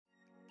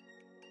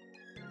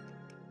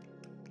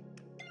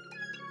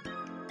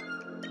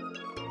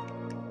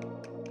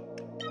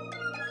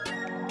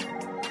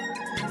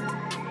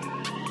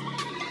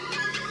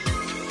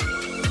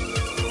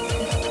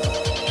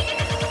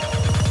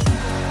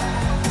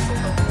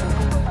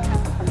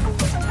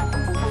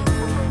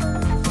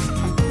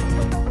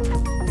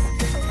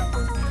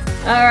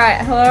All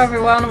right, hello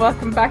everyone.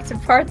 Welcome back to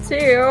part 2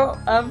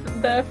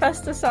 of the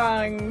Festa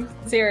song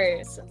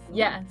series.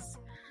 Yes.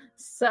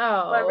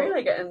 So we're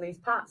really getting these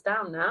parts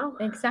down now.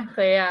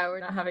 Exactly, yeah. We're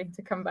not having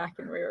to come back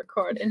and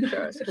re-record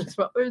intros, which is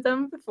what we've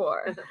done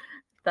before.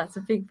 That's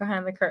a peek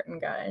behind the curtain,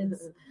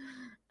 guys.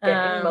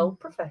 Getting more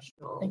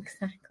professional.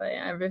 Exactly.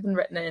 I've even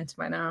written it into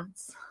my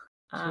notes.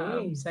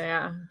 So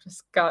yeah,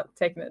 just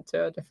taken it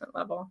to a different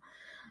level.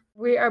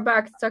 We are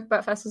back to talk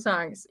about Festa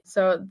songs.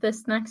 So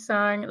this next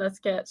song, let's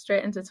get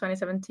straight into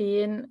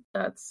 2017.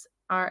 That's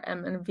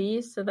RM and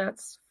V. So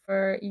that's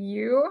for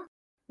you.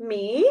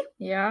 Me?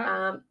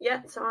 Yeah.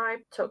 So I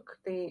took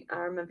the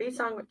RM and V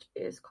song, which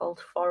is called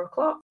 4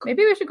 O'Clock.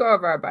 Maybe we should go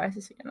over our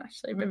biases again,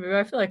 actually. Maybe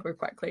I feel like we're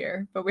quite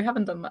clear, but we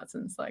haven't done that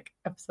since like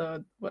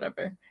episode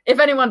whatever. If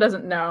anyone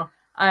doesn't know,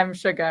 I'm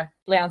Sugar,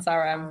 Leon's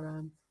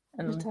RM.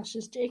 And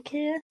Natasha's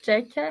JK.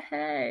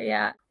 JK,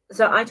 yeah.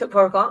 So I took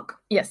 4 O'Clock.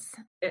 Yes.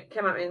 It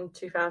came out in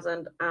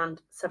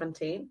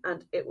 2017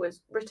 and it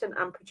was written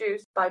and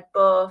produced by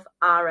both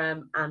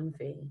RM and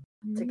V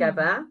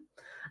together.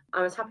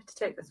 I was happy to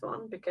take this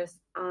one because,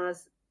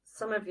 as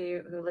some of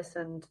you who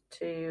listened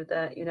to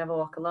the You Never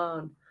Walk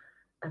Alone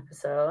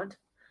episode,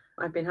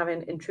 I've been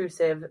having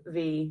intrusive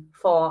V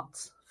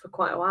thoughts for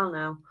quite a while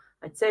now.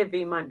 I'd say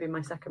V might be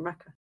my second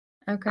record.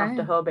 Okay.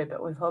 After Hobie,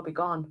 but with Hobie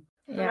gone.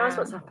 Who knows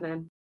what's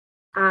happening?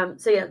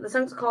 The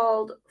song's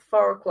called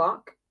 4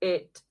 O'Clock.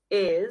 It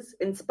is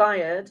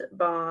inspired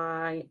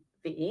by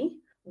V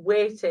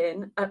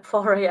waiting at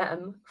 4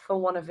 a.m. for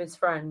one of his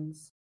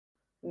friends.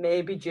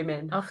 Maybe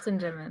Jimin. Often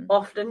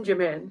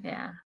Jimin.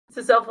 Yeah. It's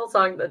a soulful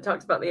song that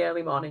talks about the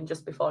early morning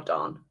just before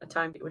dawn, a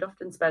time he would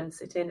often spend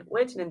sitting,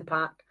 waiting in the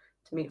park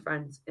to meet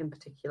friends, in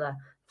particular,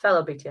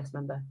 fellow BTS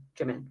member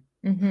Jimin.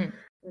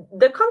 Mm-hmm.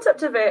 The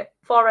concept of it,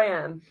 4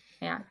 a.m.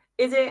 Yeah.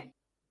 Is it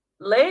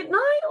late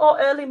night or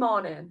early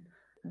morning?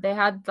 They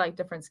had like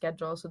different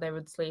schedules, so they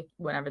would sleep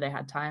whenever they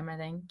had time, I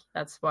think.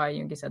 That's why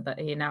Yoongi said that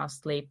he now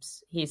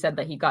sleeps. He said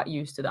that he got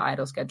used to the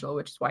idle schedule,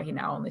 which is why he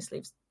now only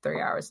sleeps 3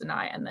 hours a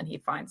night, and then he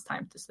finds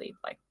time to sleep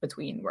like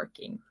between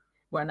working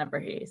whenever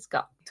he's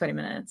got 20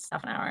 minutes,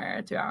 half an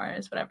hour, 2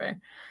 hours, whatever.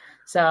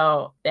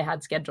 So they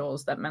had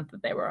schedules that meant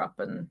that they were up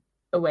and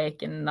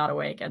awake and not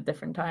awake at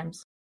different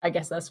times. I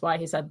guess that's why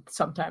he said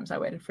sometimes I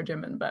waited for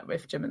Jimin, but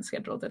if Jimin's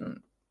schedule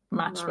didn't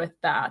match with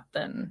that,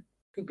 then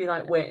he'd be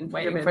like waiting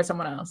for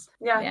someone else.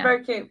 Yeah,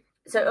 very cute.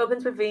 So it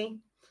opens with V.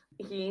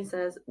 He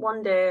says,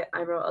 "One day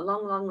I wrote a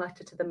long, long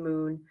letter to the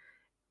moon.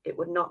 It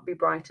would not be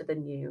brighter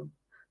than you,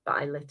 but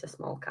I lit a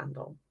small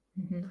candle.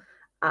 Mm-hmm.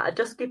 At a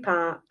dusky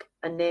park,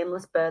 a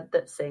nameless bird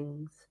that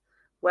sings.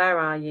 Where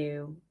are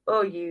you?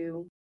 Oh,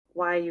 you.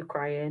 Why are you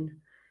crying?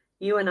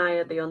 You and I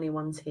are the only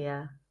ones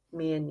here.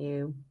 Me and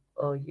you.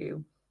 Oh,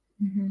 you."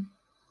 Mm-hmm.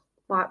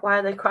 Why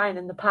are they crying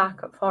in the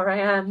park at 4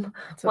 a.m.?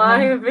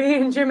 Why are V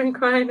and Jimin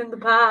crying in the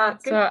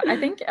park? So I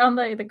think on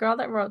the girl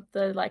that wrote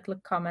the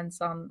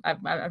comments on,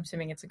 I'm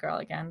assuming it's a girl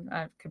again.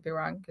 I could be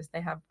wrong because they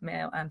have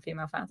male and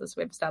female fans, as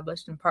we've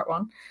established in part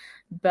 1.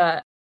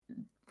 But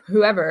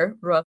whoever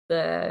wrote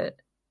the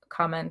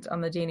comment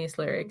on the Genius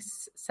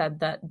lyrics said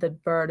that the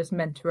bird is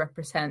meant to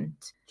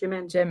represent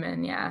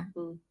Jimin, yeah.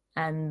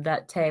 And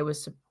that Tae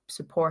was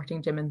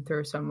supporting Jimin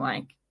through some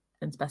like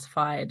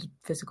unspecified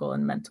physical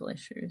and mental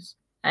issues.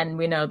 And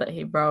we know that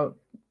he wrote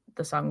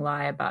the song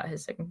Lie about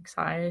his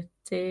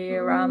anxiety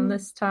around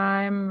this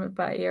time,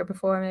 about a year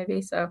before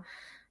maybe. So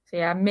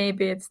yeah,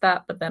 maybe it's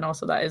that, but then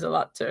also that is a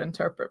lot to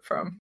interpret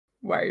from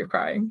why you're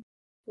crying.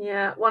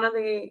 Yeah, one of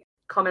the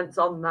comments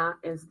on that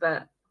is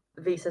that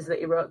V says that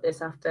he wrote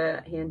this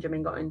after he and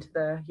Jimin got into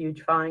the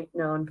huge fight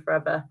known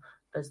forever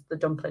as the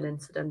dumpling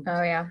incident.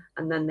 Oh, yeah.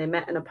 And then they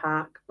met in a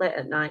park late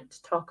at night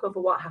to talk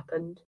over what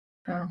happened.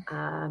 Oh.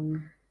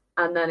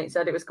 And then it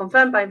said it was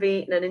confirmed by V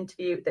in an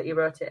interview that he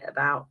wrote it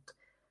about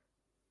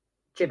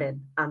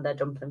Jimin and their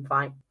dumpling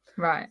fight.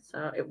 Right.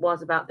 So it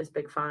was about this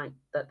big fight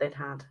that they'd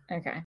had.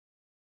 Okay.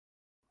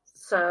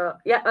 So,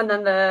 yeah, and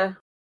then the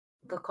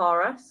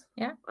chorus.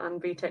 Yeah. And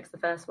V takes the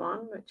first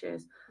one, which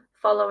is,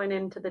 "Following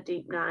into the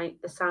deep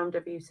night, the sound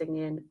of you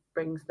singing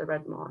brings the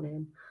red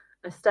morning.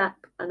 A step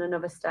and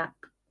another step,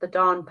 the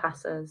dawn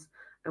passes,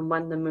 and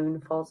when the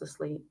moon falls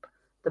asleep,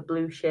 the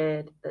blue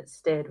shade that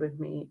stayed with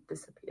me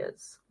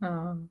disappears."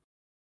 Oh.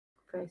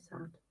 Very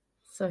sad.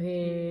 So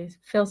he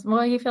feels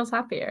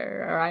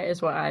happier, right,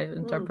 is what I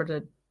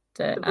interpreted it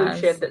The blue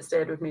as. shade that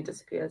stayed with me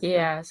disappears.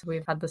 Yeah, so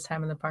we've had this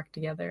time in the park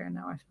together and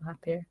now I feel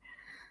happier.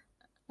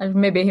 And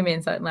maybe he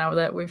means that now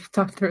that we've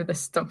talked through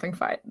this dumpling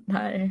fight,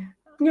 I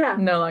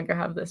no longer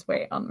have this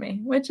weight on me,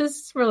 which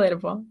is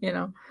relatable, you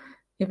know.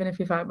 Even if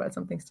you fight about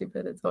something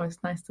stupid, it's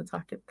always nice to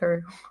talk it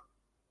through.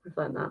 We've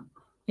learned that.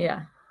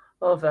 Yeah.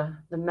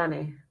 Over the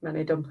many,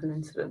 many dumpling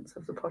incidents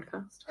of the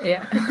podcast.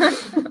 Yeah.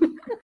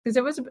 Because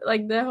it was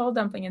like the whole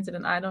dumpling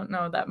incident, I don't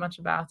know that much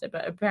about it,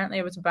 but apparently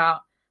it was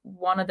about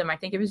one of them, I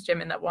think it was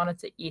Jimin, that wanted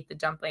to eat the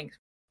dumplings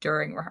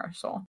during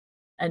rehearsal.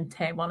 And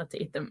Tae wanted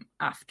to eat them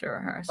after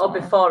rehearsal. Or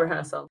before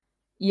rehearsal.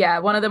 Yeah,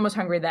 one of them was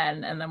hungry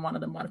then, and then one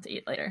of them wanted to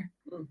eat later,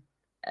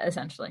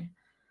 essentially.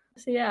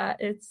 So yeah,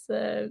 it's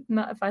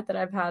not a fight that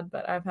I've had,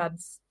 but I've had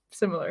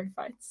similar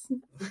fights.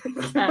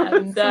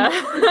 And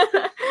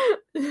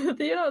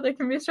they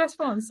can be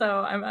stressful, and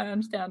so I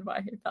understand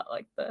why he felt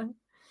like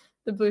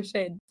the blue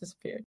shade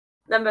disappeared.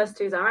 Then verse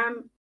 2 is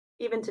RM.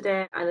 Even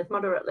today I live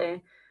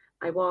moderately,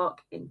 I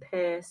walk in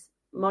pace,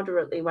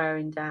 moderately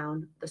wearing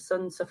down. The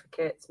sun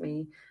suffocates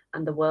me,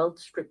 and the world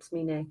strips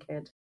me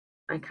naked.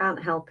 I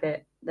can't help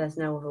it, there's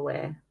no other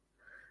way.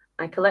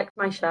 I collect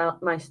my shelf.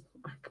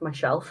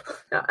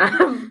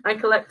 I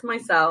collect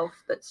myself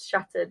that's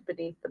shattered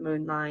beneath the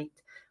moonlight.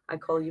 I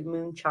call you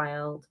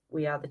Moonchild.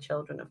 We are the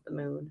children of the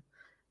moon.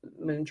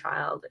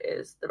 Moonchild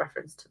is the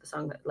reference to the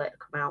song that later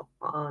come out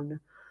on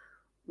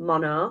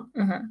Mono.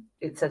 Uh-huh.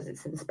 It says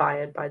it's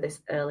inspired by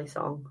this early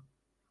song,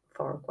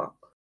 4 o'clock.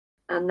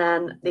 And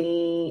then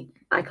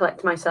I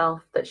collect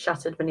myself that's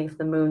shattered beneath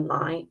the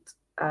moonlight.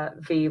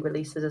 V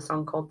releases a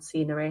song called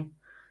Scenery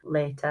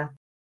later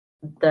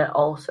that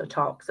also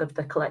talks of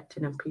the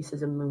collecting of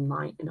pieces of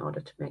moonlight in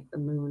order to make the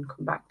moon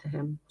come back to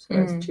him. So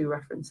there's 2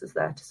 references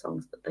there to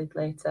songs that they'd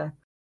later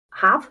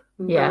have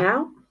bring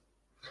out.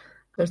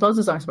 There's loads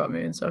of songs about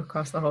moon, so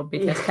across the whole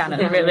BTS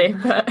canon, really.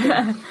 But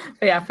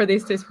yeah, for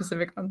these 2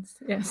 specific ones,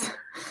 yes.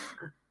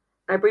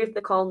 I breathe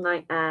the cold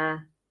night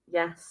air.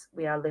 Yes,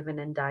 we are living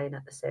and dying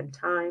at the same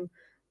time,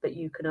 but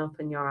you can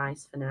open your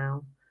eyes for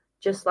now.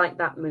 Just like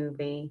that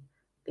movie,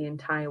 the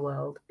entire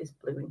world is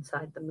blue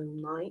inside the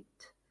moonlight.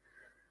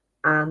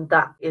 And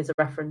that is a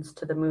reference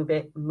to the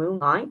movie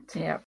Moonlight,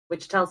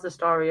 which tells the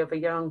story of a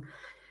young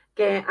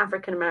gay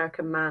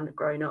African-American man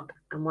growing up.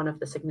 And one of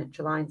the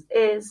signature lines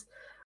is,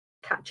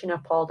 catching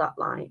up all that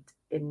light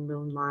in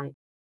moonlight,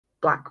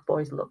 black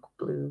boys look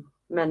blue.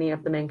 Many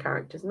of the main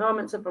characters'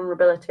 moments of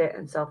vulnerability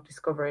and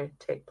self-discovery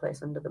take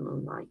place under the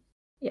moonlight.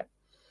 Yeah.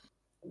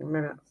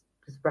 Remember,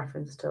 that's a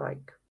reference to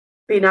like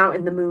being out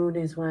in the moon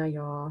is where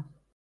you're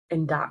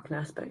in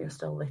darkness, but you're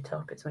still lit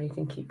up. It's where you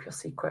can keep your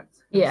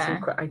secrets, your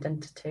secret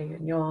identity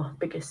and your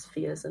biggest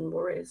fears and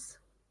worries.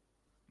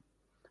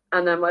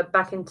 And then we're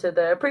back into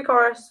the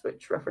pre-chorus,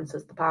 which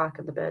references the park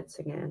and the birds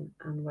singing,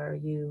 and where are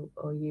you,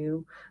 oh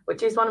you,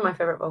 which is one of my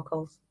favourite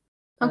vocals.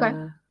 Okay.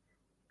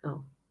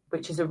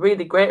 Which is a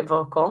really great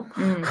vocal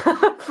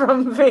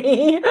from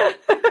V.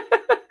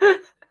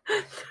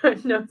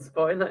 No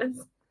spoilers.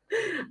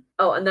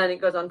 Oh, and then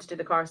it goes on to do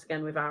the chorus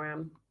again with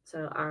RM.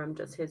 So RM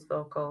does his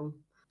vocal,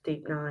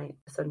 deep night,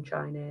 the sun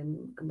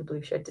shining, and the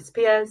blue shade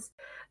disappears.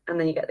 And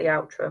then you get the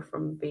outro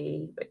from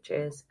V, which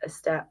is a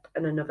step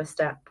and another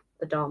step,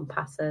 the dawn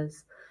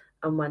passes,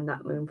 and when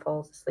that moon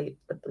falls asleep,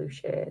 the blue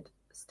shade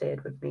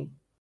stayed with me.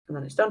 And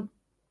then it's done.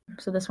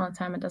 So this one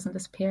time it doesn't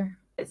disappear.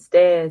 It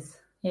stays.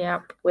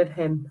 Yep. With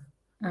him.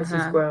 Because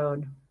he's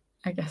grown.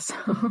 I guess so.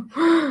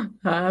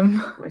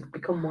 He's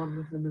become one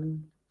with the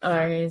moon.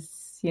 Or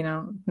he's,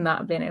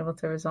 not being able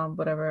to resolve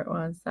whatever it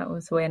was that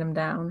was weighing him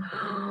down.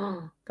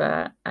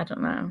 But I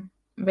don't know.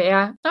 But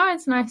yeah,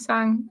 it's a nice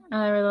song.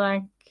 I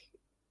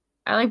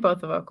like both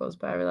the vocals,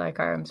 but I really like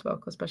RM's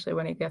vocal, especially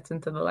when he gets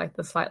into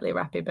the slightly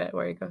rappy bit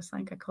where he goes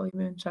like, I call you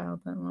Moonchild.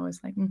 And I'm always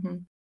like,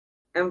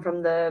 And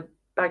from the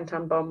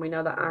Bangtan Bomb, we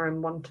know that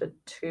RM wanted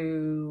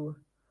to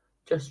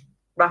just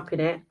rap in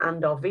it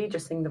and or V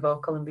just sing the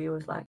vocal, and V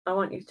was like, I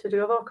want you to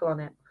do a vocal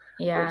on it.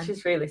 Yeah. Which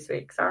is really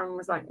sweet, because RM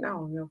was like,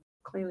 no, you're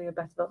clearly a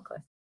better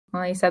vocalist.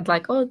 Well, he said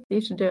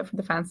you should do it for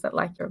the fans that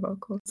like your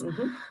vocals.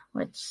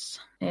 Which,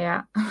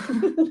 yeah.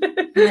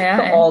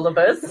 For all of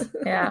us.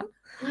 Yeah.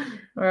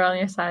 We're on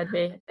your side,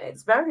 V.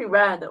 It's very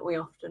rare that we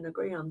often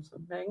agree on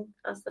something.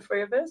 As the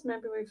 3 of us,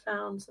 maybe we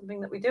found something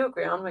that we do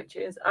agree on, which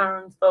is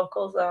RM's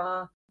vocals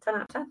are 10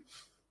 out of 10.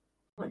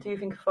 What do you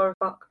think of 4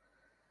 o'clock?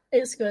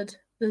 It's good.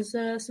 There's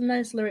some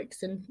nice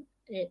lyrics in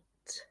it,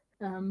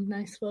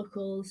 nice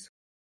vocals.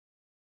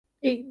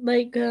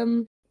 It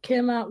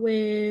came out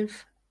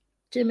with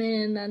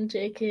Jimin and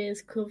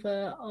JK's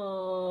cover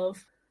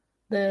of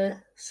the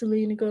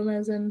Selena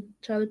Gomez and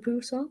Charlie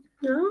Puth song.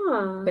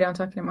 Oh. We don't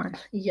talk anymore.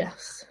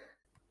 Yes.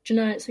 Do you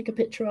know it's like a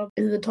picture of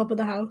is the top of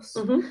the house,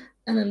 and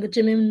then the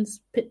Jimin's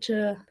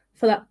picture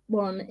for that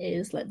one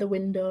is like the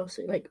window,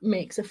 so it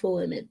makes a full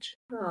image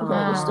of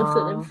all the stuff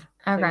that they've.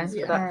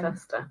 For that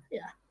Festa.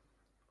 Yeah.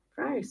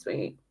 Very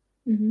sweet.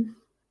 Anything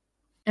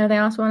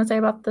else you want to say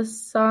about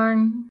this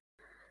song?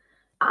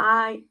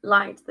 I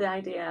liked the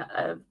idea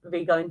of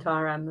V going to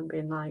RM and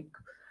being like,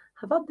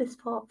 I've had this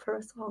thought for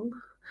a song.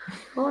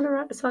 I want to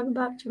write a song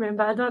about Jimin,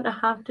 but I don't know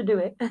how to do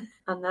it.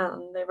 And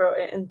then they wrote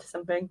it into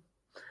something.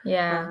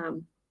 Yeah.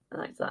 I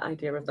liked that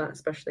idea of that,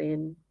 especially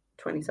in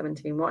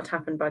 2017. What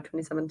happened by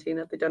 2017?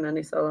 Had they done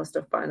any solo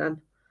stuff by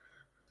then?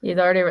 He'd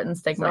already written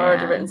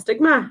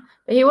Stigma.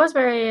 But he was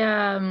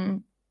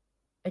very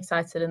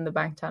excited in the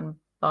Bangtan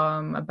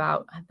Bomb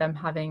about them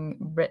having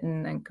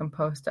written and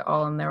composed it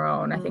all on their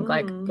own. I think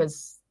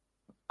because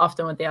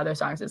often with the other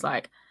songs it's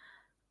like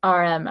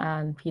RM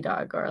and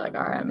P-Dog or like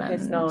RM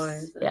and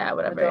Noise,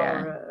 whatever.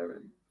 Adora. Yeah.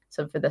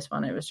 So for this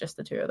one it was just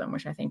the 2 of them,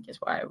 which I think is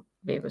why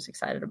Babe was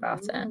excited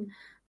about it.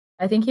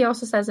 I think he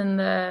also says in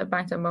the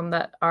Bangtan Bomb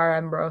that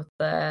RM wrote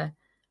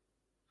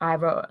I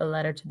wrote a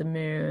letter to the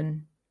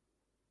moon,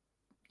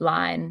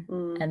 line,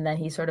 and then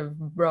he sort of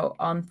wrote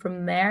on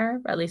from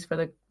there, at least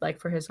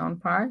for his own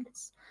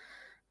parts.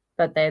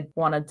 But they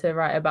wanted to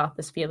write about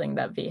this feeling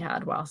that V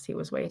had whilst he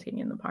was waiting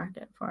in the park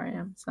at 4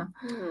 a.m.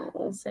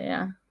 So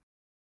yeah.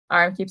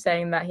 RM keeps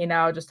saying that he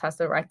now just has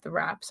to write the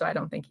rap, so I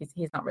don't think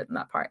he's not written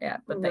that part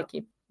yet. But they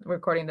keep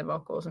recording the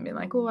vocals and being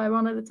like, "Oh, I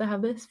wanted it to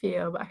have this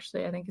feel, but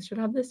actually I think it should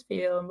have this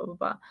feel," and blah blah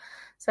blah.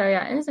 So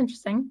yeah, it is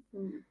interesting.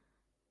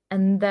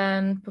 And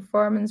then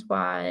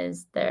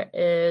performance-wise, there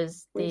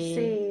is we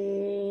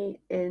see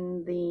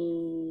in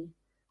the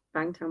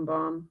Bangtan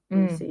Bomb,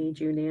 we see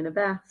Junie in a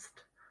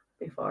vest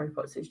before he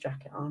puts his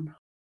jacket on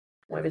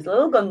with his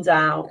little guns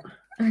out.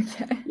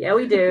 Okay. Yeah,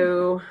 we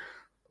do.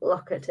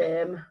 Look at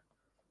him.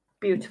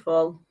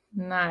 Beautiful.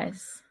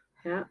 Nice.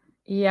 Yeah.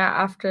 Yeah,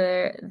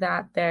 after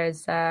that,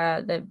 there's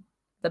the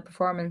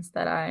performance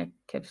that I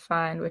could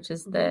find, which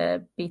is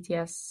the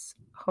BTS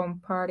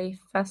Home Party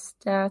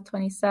Festa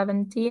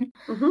 2017,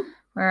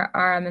 where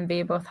RM and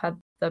V both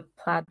had the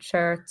plaid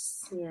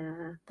shirts.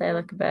 Yeah. They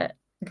look a bit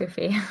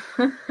goofy.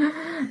 A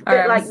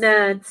bit like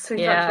nerds.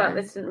 We talked about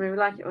this, didn't we? We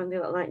like it when they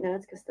look like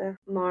nerds because they're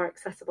more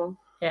accessible.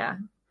 Yeah.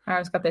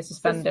 RM's got their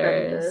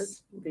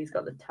suspenders. V's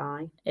got the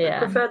tie. Yeah. I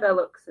prefer their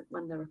looks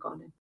when they're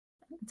recording.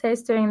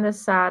 Tay's doing the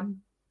sad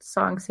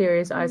song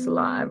series Eyes a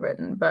lot I've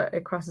written, but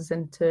it crosses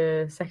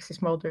into Sexy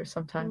Smolders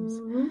sometimes.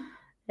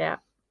 Yeah.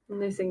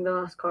 And they sing the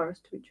last chorus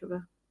to each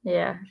other.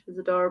 Yeah. Which is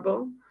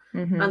adorable.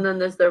 And then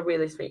there's the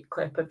really sweet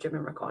clip of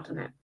Jimin recording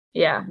it.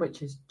 Yeah.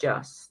 Which is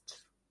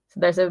just... So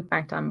there's a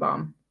Bangtan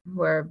Bomb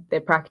where they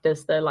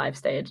practice the live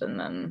stage, and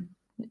then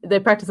they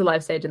practice the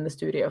live stage in the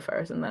studio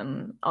first and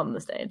then on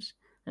the stage.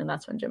 And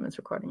that's when Jimin's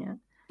recording it.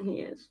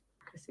 He is,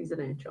 because he's an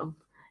angel.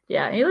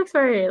 Yeah, he looks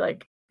very,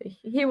 like,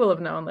 he will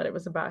have known that it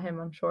was about him,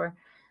 I'm sure.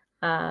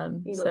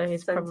 So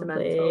he's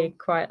probably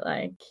quite,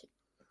 like,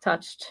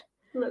 touched.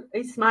 Look,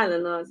 he's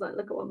smiling though. It's like,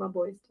 look at what my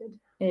boys did.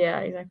 Yeah,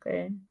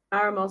 exactly.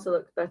 Aram also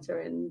looks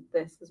better in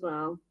this as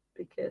well,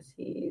 because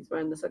he's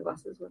wearing the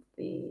sunglasses with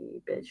the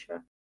beige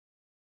shirt.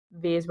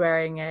 V is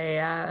wearing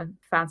a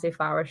fancy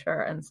flower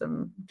shirt and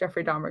some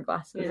Jeffrey Dahmer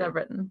glasses, I've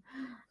written.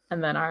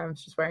 And then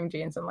Aram's just wearing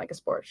jeans and like a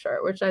sports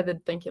shirt, which I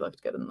did think he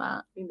looked good in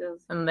that. He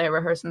does. And they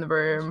rehearse in the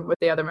room with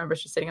the other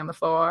members just sitting on the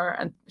floor,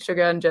 and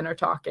Suga and Jin are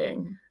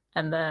talking.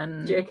 And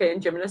then JK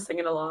and Jimin are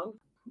singing along.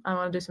 I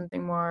want to do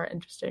something more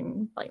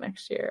interesting like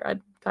next year.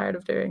 I'm tired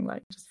of doing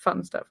like just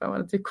fun stuff. I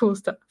want to do cool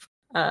stuff.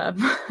 And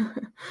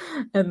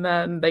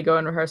then they go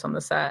and rehearse on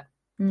the set.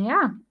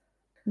 Yeah,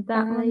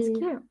 that one's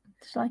cute.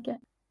 Just like it.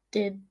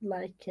 Did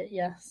like it,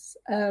 yes.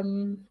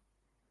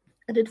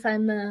 I did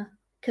find the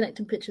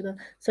connecting picture though.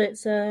 So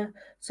it's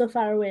So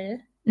Far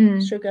Away,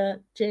 Suga,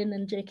 Jin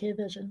and JK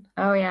version.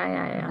 Oh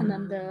yeah. And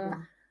then the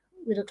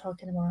We Don't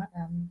Talk Anymore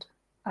and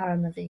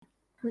RMV,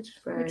 which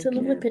makes a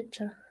cute. lovely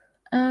picture.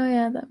 Oh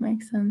yeah, that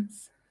makes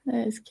sense.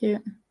 That is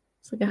cute.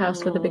 It's like a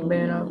house with a big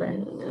moon over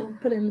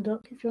it. Put it in the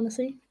doc if you want to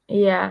see.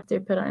 Yeah,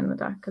 do put it in the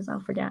doc because I'll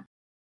forget.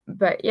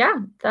 But yeah,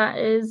 that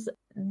is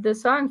the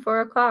song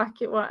 4 o'clock.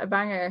 What a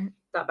banger.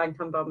 That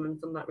Bangtan Bomb and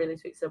done that really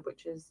sweet sub,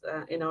 which is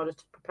in order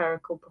to prepare a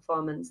cool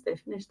performance, they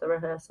finished the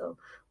rehearsal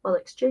while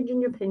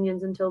exchanging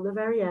opinions until the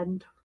very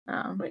end,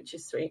 which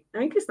is sweet. I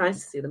think it's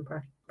nice to see them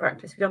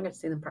practice. We don't get to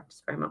see them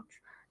practice very much.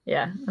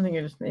 Yeah, I think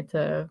you just need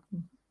to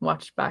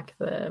watch back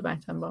the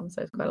Bangtan Bomb.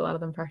 So there's quite a lot of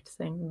them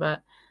practicing,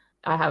 but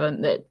I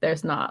haven't.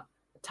 There's not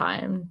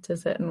time to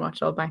sit and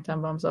watch all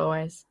Bangtan Bombs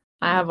always.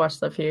 I have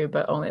watched a few,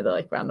 but only the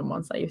like random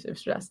ones that Yusuf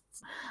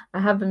suggests.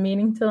 I have been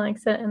meaning to like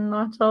sit and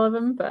watch all of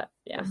them, but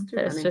yeah,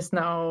 there's just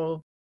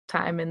no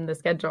time in the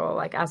schedule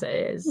like as it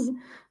is.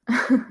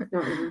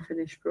 Not even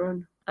finished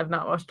run. I've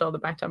not watched all the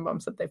Bangtan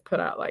Bombs that they've put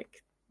out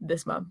like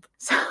this month.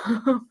 So,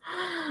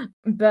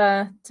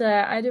 but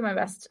I do my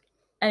best.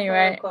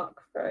 Anyway, 4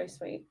 o'clock, very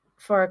sweet.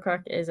 4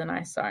 o'clock is a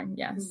nice song.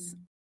 Yes,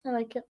 I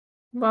like it.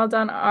 Well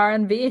done,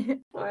 R&B.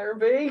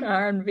 R&B.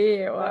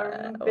 R&B.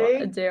 What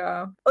a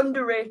duo.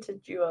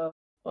 Underrated duo.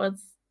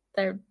 What's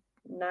their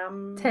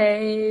Nam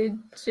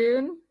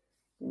Taejun?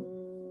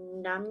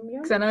 Namyoon?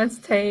 Because I know it's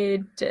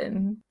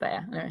Taejin. But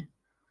yeah, anyway.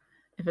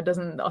 If it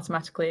doesn't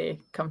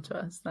automatically come to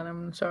us, then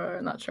I'm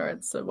not sure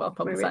it's a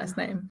well-publicized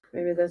name.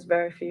 Maybe there's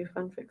very few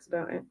fanfics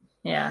about it.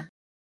 Yeah.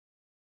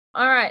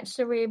 All right,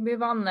 should we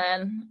move on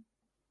then?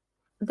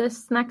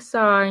 This next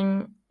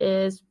song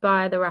is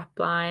by the Rap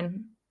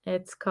Line.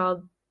 It's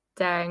called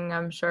Ddaeng.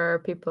 I'm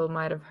sure people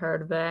might have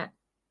heard of it.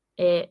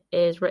 It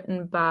is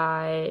written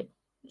by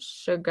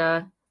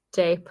Suga,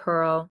 J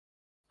Pearl,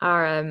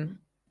 RM,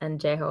 and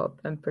J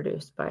Hope, and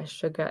produced by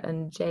Suga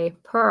and J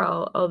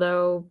Pearl.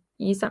 Although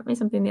you sent me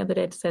something the other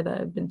day to say that it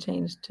had been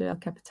changed to El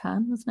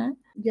Capitan, wasn't it?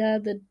 Yeah,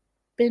 there'd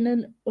been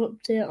an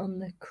update on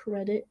the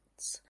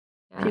credits.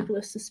 Yeah. People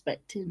are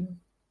suspecting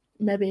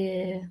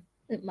maybe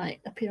it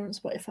might appear on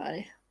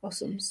Spotify or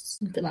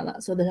something like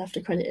that, so they'd have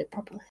to credit it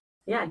properly.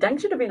 Yeah, Ddaeng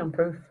should have been on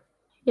Proof.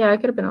 Yeah, it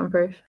could have been on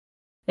Proof.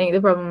 I think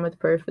the problem with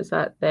Proof is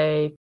that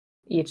they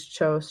each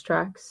chose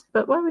tracks.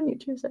 But why wouldn't you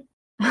choose it?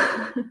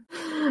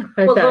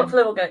 Okay. Well,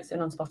 hopefully we'll get it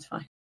soon on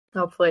Spotify.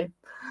 Hopefully.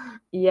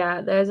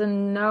 Yeah, there's a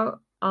note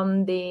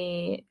on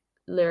the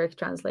lyric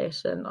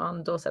translation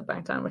on Dulcet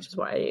Bangtan, which is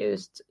what I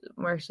used,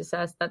 where she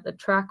says that the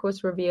track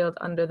was revealed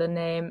under the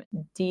name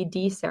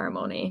DD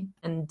Ceremony,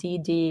 and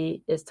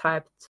DD is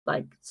typed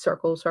like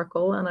circle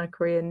on a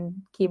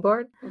Korean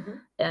keyboard,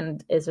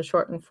 and is a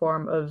shortened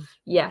form of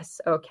yes,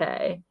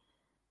 okay.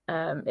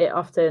 It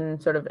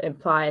often sort of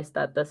implies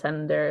that the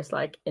sender is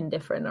like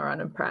indifferent or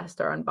unimpressed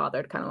or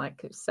unbothered, kind of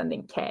like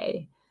sending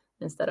K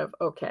instead of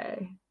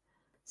okay.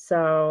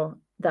 So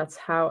that's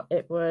how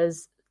it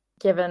was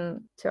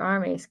given to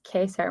armies,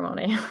 K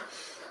ceremony.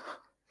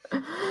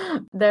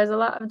 There's a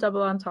lot of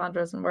double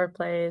entendres and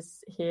wordplays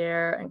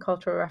here and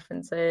cultural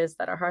references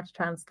that are hard to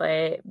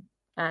translate.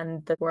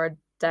 And the word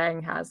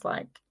Ddaeng has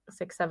like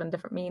 6-7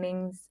 different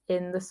meanings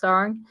in the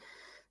song.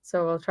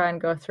 So we'll try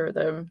and go through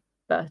them.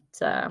 But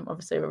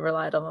obviously we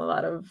relied on a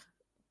lot of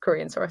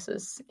Korean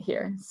sources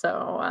here.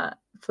 So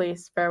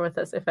please bear with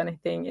us if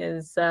anything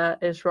is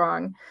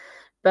wrong.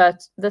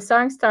 But the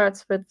song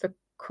starts with the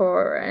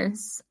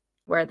chorus,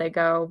 where they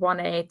go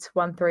 1-8,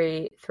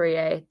 1-3,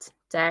 3-8,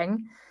 Ddaeng.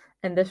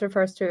 And this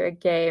refers to a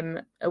game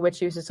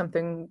which uses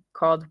something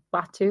called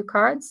Batu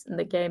cards, and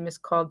the game is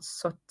called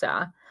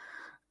Sota.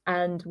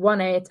 And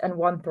 1-8 and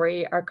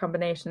 1-3 are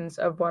combinations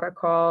of what are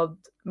called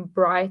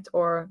bright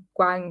or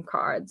guang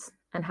cards.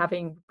 And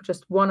having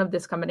just one of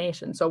this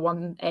combination, so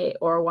 1-8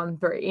 or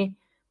 1-3,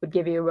 would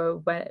give you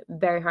a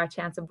very high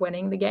chance of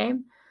winning the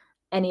game.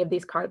 Any of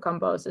these card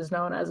combos is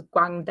known as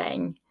guang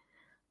Ddaeng.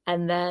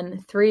 And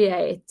then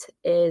 3-8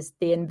 is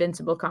the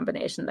invincible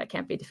combination that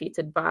can't be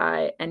defeated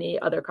by any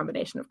other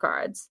combination of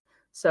cards.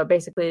 So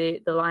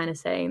basically the line is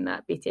saying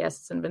that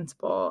BTS is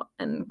invincible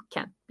and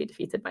can't be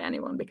defeated by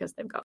anyone because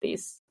they've got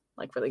these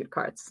like really good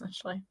cards,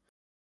 essentially.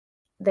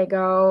 They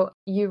go,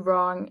 you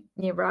wrong,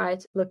 you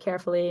right, look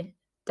carefully,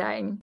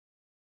 Ddaeng.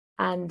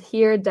 And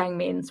here Ddaeng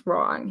means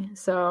wrong.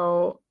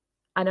 So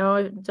I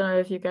don't know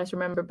if you guys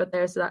remember, but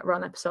there's that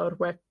Run episode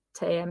where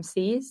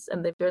TMCs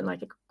and they're doing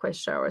like a quiz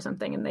show or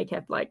something, and they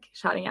kept like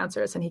shouting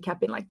answers, and he kept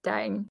being like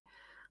Ddaeng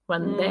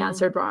when they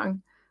answered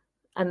wrong.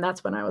 And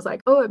that's when I was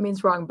like, oh, it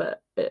means wrong,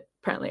 but it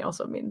apparently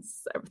also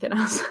means everything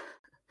else.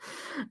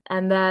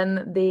 And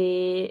then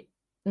the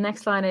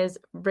next line is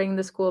ring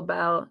the school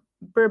bell,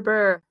 brr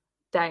brr,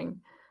 Ddaeng.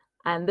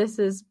 And this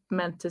is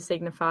meant to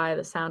signify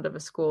the sound of a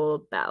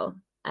school bell.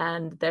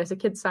 And there's a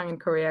kid's song in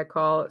Korea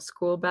called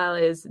School Bell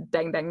is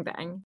Ddaeng Ddaeng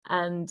Ddaeng.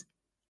 And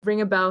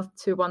ring a bell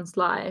to one's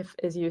life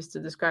is used to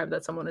describe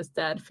that someone is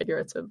dead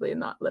figuratively,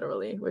 not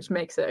literally, which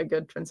makes it a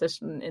good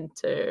transition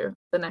into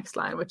the next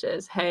line, which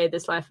is, hey,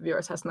 this life of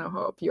yours has no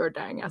hope. You're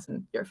dying, as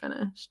in you're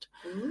finished.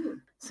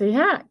 So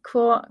yeah,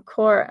 cool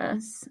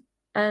chorus.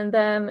 And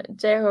then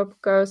J-Hope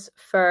goes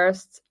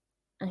first,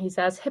 and he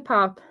says, hip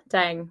hop,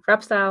 Ddaeng,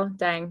 rap style,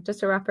 Ddaeng,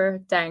 just a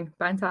rapper, Ddaeng,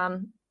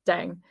 Bangtan,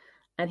 Ddaeng.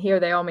 And here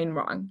they all mean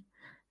wrong.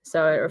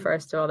 So it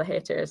refers to all the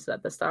haters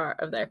at the start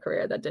of their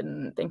career that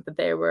didn't think that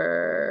they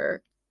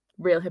were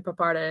real hip-hop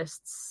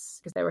artists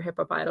because they were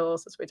hip-hop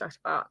idols, as we talked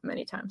about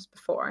many times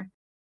before.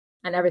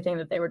 And everything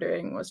that they were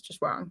doing was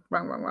just wrong.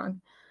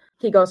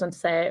 He goes on to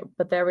say,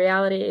 but their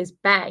reality is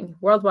bang,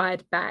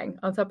 worldwide bang,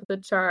 on top of the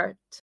chart,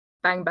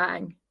 bang,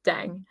 bang,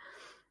 Ddaeng.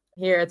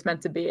 Here it's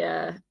meant to be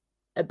a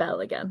bell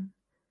again.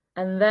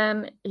 And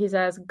then he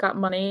says, got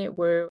money,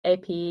 woo,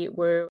 AP,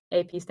 woo.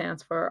 AP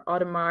stands for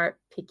Audemars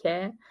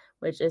Piguet,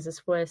 which is a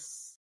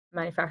Swiss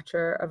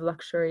manufacturer of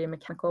luxury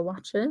mechanical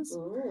watches.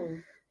 Ooh.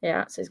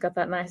 Yeah, so he's got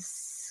that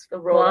nice the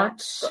Rolex.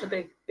 Watch. Got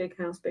the big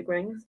house, big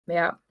rings.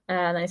 Yeah.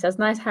 And then he says,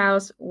 nice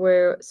house,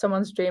 woo,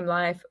 someone's dream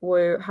life,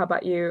 woo, how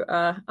about you?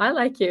 I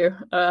like you.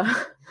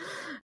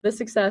 The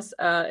success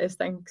is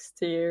thanks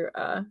to you.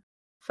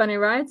 Funny,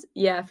 right?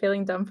 Yeah,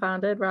 feeling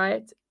dumbfounded,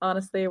 right?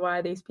 Honestly,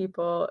 why these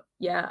people,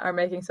 are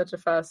making such a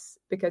fuss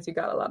because you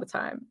got a lot of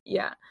time.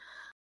 Yeah.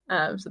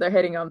 So they're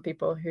hitting on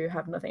people who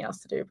have nothing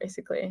else to do,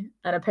 basically.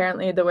 And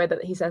apparently the way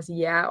that he says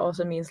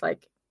also means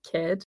like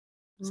kid.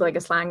 So like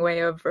a slang way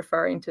of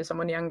referring to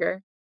someone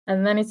younger.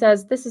 And then he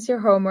says, this is your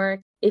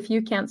homework. If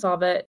you can't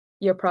solve it,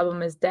 your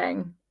problem is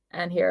Ddaeng.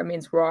 And here it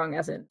means wrong,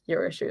 as in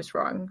your issue is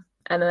wrong.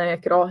 And then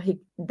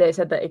they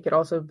said that it could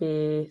also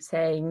be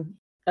saying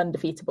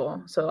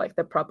undefeatable. So like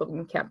the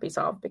problem can't be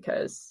solved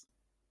because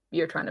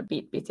you're trying to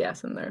beat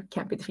BTS and they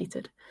can't be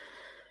defeated.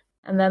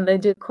 And then they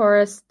do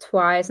chorus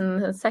twice,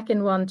 and the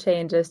second one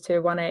changes to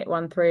 1-8,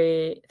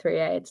 1-3,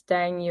 3-8.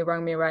 Ddaeng, you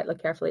wrong me right,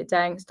 look carefully.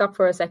 Ddaeng, stop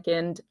for a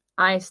second.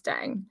 Ice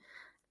Ddaeng.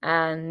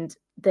 And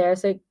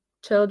there's a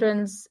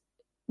children's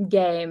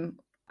game,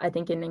 I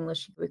think in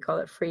English we call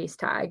it freeze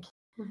tag,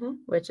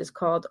 which is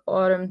called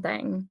Autumn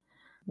Ddaeng,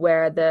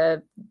 where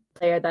the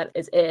player that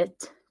is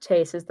it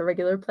chases the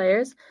regular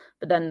players,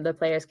 but then the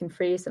players can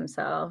freeze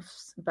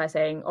themselves by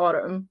saying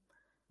autumn,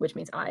 which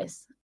means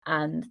ice,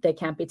 and they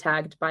can't be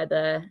tagged by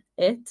the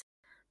it,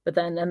 but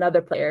then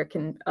another player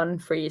can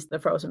unfreeze the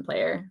frozen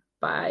player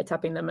by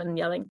tapping them and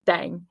yelling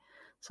Ddaeng.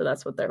 So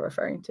that's what they're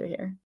referring to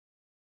here.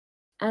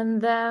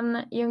 And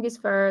then Yoongi's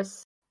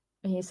verse,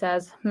 he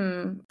says,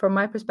 from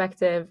my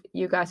perspective,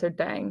 you guys are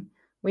Ddaeng.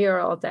 We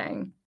are all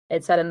Ddaeng.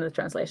 It said in the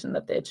translation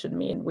that it should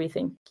mean we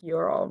think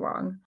you're all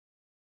wrong.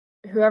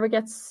 Whoever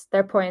gets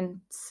their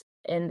points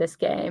in this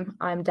game.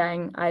 I'm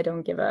Ddaeng, I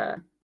don't give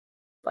a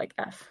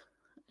F,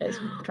 is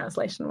what the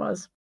translation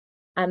was.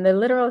 And the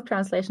literal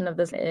translation of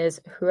this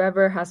is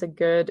whoever has a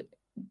good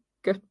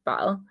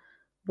gutball,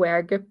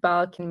 where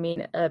gutball can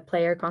mean a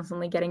player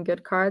constantly getting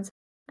good cards.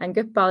 And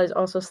gutball is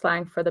also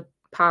slang for the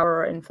power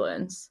or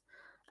influence.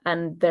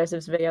 And there's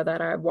this video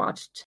that I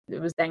watched. It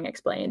was Ddaeng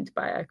explained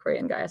by a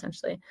Korean guy,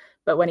 essentially.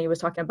 But when he was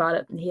talking about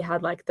it, he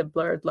had like the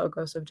blurred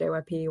logos of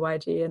JYP,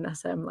 YG, and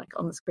SM like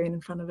on the screen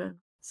in front of him.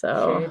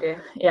 So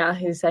yeah,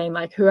 he's saying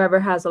like whoever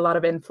has a lot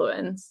of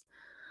influence.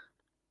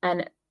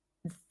 And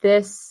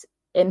this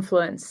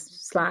influence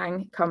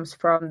slang comes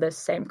from the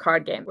same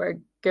card game where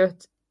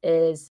gut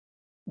is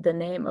the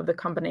name of the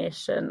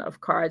combination of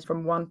cards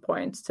from 1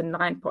 point to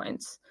 9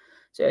 points.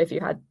 So if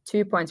you had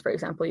 2 points, for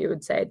example, you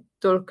would say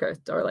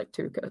dulkut or like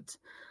tukut.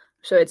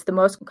 So it's the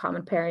most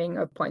common pairing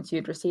of points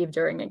you'd receive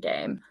during a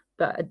game.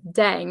 But a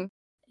Ddaeng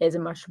is a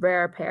much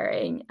rarer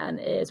pairing and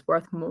is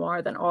worth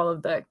more than all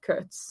of the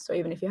kuts. So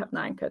even if you have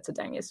 9 kuts, a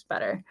Ddaeng is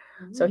better.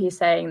 Mm-hmm. So he's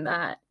saying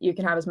that you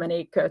can have as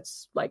many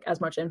kuts, like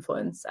as much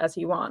influence as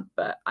you want,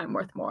 but I'm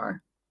worth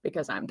more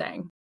because I'm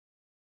Ddaeng.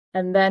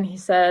 And then he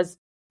says,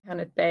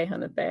 100 bay,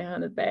 100 bay,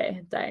 100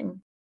 bay, Ddaeng,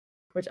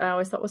 which I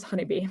always thought was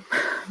honeybee.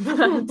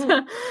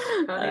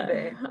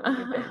 Honeybee.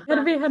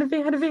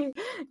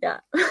 Yeah.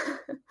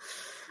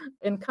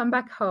 In Come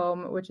Back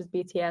Home, which is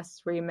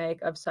BTS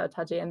remake of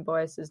Taji and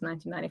Boys'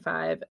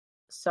 1995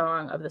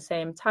 song of the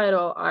same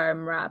title,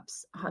 RM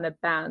raps 100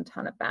 band,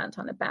 100 band,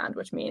 100 band,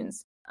 which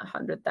means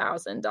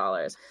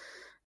 $100,000.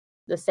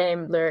 The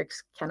same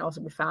lyrics can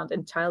also be found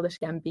in Childish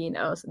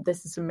Gambino's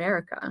This Is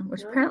America,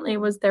 which apparently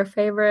was their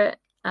favorite,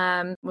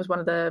 was one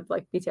of the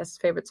like BTS's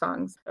favorite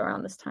songs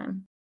around this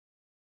time.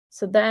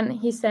 So then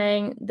he's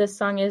saying this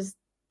song is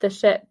the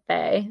shit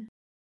bay.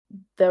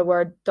 The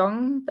word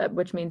dong,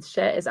 which means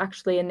shit, is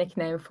actually a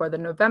nickname for the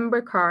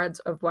November cards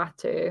of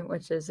Watu,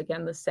 which is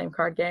again the same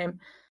card game.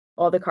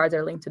 All the cards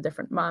are linked to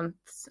different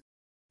months.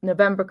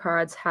 November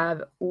cards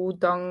have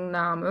udong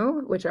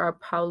namu, which are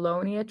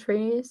paulonia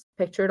trees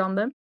pictured on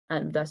them,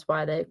 and that's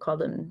why they call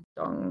them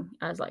dong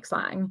as like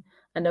slang.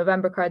 And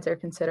November cards are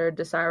considered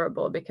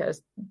desirable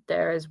because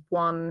there is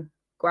one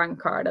Guang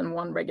card and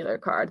one regular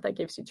card that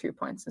gives you 2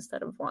 points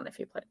instead of 1 if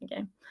you play the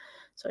game.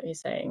 So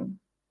he's saying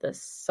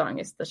this song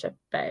is the ship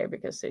bay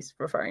because he's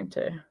referring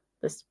to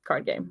this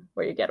card game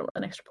where you get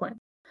an extra point.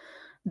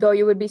 Though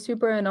you would be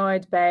super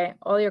annoyed, bay,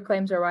 all your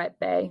claims are right,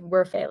 bay,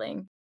 we're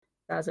failing.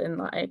 As in,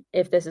 like,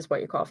 if this is what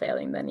you call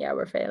failing, then yeah,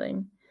 we're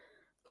failing.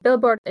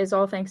 Billboard is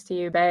all thanks to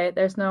you, bay.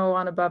 There's no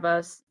one above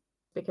us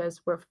because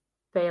we're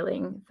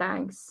failing,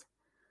 thanks.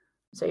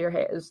 So your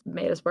haters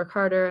made us work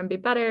harder and be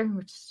better,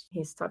 which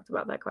he's talked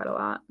about that quite a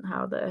lot,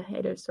 how the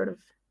haters sort of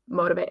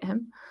motivate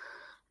him.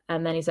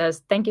 And then he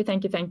says, thank you,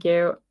 thank you, thank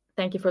you.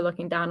 Thank you for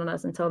looking down on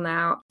us until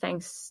now.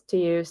 Thanks to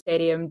you,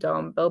 Stadium,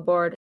 Dome,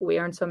 Billboard. We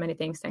earned so many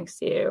things thanks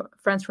to you.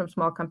 Friends from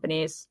small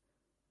companies,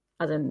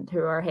 as in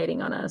who are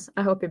hating on us.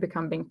 I hope you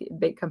become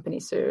big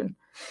companies soon.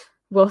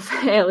 We'll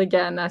fail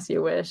again as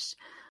you wish.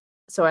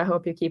 So I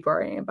hope you keep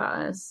worrying about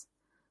us.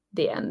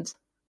 The end.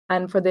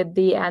 And for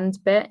the end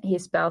bit, he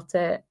spelt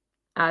it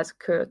as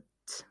kut,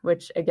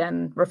 which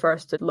again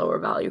refers to lower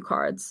value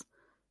cards.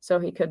 So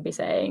he could be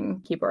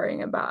saying, keep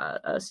worrying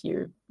about us,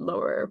 you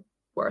lower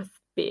worth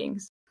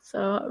beings.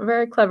 So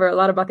very clever, a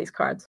lot about these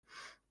cards.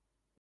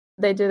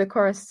 They do the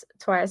chorus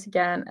twice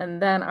again,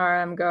 and then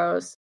RM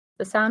goes,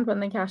 the sound when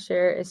the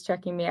cashier is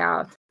checking me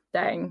out,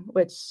 Ddaeng,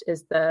 which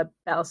is the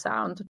bell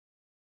sound.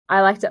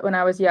 I liked it when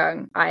I was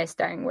young, Ice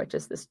Ddaeng, which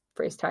is this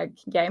freeze tag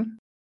game.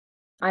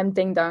 I'm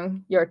Ding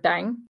Dong, you're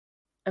Ddaeng.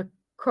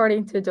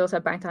 According to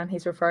Joseph Bangtan,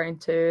 he's referring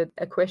to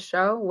a quiz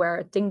show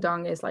where ding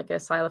dong is like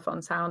a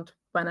xylophone sound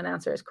when an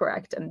answer is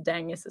correct, and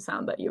deng is the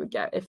sound that you would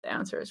get if the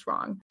answer is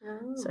wrong.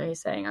 Oh. So he's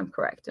saying I'm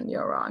correct and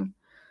you're wrong.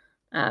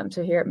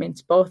 So here it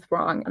means both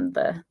wrong and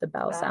the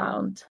bell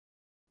sound.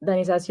 Then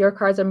he says, your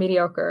cards are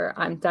mediocre.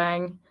 I'm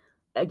Ddaeng.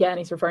 Again,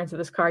 he's referring to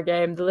this card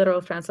game. The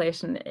literal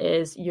translation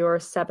is you're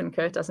 7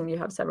 kut, as in you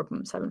have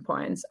 7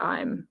 points.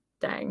 I'm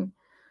Ddaeng.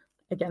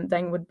 Again,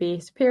 Ddaeng would be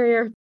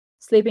superior.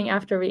 Sleeping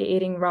after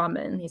eating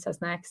ramen, he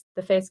says next.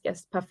 The face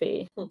gets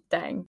puffy,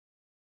 Ddaeng.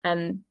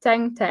 And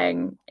teng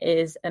teng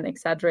is an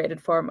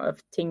exaggerated form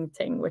of ting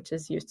ting, which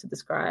is used to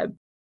describe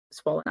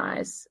swollen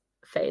eyes,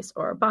 face,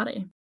 or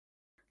body.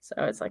 So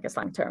it's like a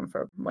slang term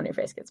for when your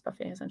face gets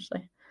puffy,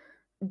 essentially.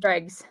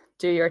 Dregs,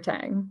 do your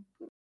tang.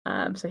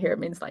 So here it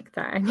means like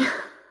tang.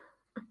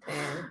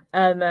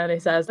 And then he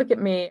says, look at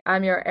me,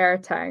 I'm your air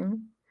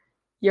tang.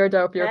 You're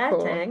dope, you're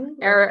cool. Tang.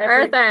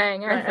 Air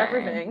thing.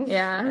 Everything.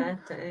 Yeah.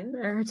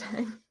 Air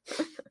tang.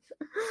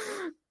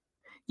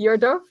 You're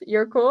dope,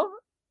 you're cool.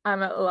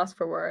 I'm at a loss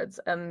for words.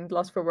 And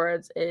loss for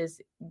words is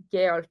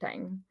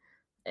geoltang.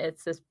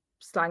 It's this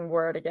slang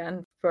word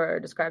again for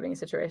describing a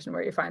situation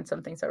where you find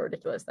something so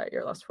ridiculous that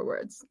you're lost for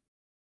words.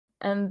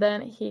 And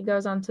then he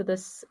goes on to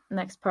this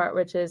next part,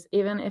 which is,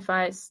 even if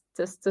I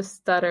just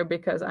stutter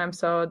because I'm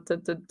so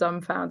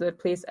dumbfounded,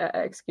 please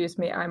excuse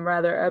me. I'm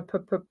rather a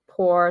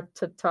poor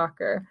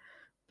talker,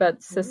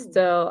 But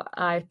still,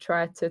 I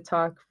try to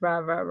talk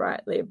rather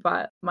rightly,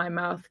 but my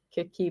mouth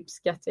keeps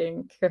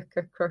getting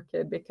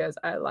crooked because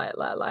I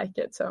like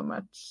it so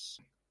much.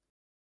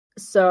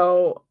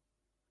 So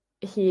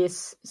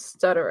he's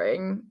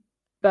stuttering,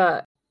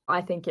 but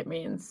I think it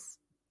means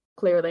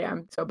clearly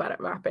I'm so bad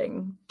at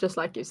rapping, just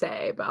like you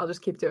say, but I'll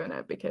just keep doing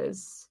it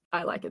because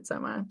I like it so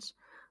much.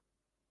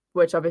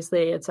 Which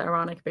obviously it's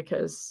ironic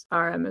because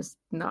RM is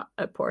not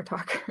a poor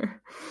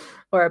talker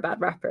or a bad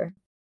rapper.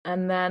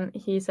 And then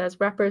he says,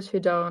 rappers who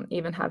don't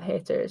even have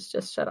haters,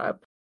 just shut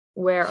up.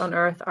 Where on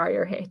earth are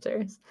your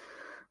haters?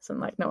 So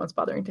I'm like, no one's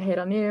bothering to hate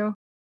on you.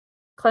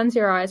 Cleanse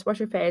your eyes, wash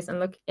your face, and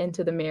look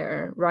into the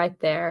mirror. Right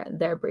there,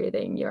 they're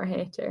breathing, you're a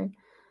hater.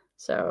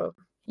 So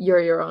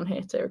you're your own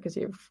hater because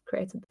you've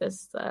created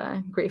this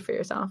grief for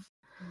yourself.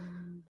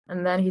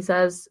 And then he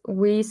says,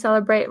 we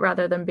celebrate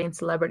rather than being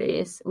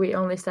celebrities. We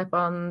only step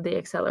on the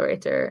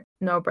accelerator,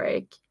 no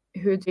break.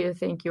 Who do you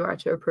think you are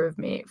to approve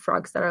me?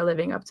 Frogs that are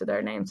living up to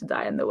their name to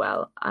die in the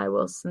well. I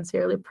will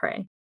sincerely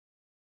pray.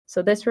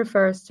 So this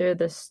refers to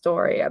the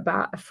story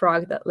about a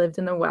frog that lived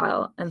in a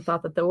well and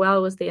thought that the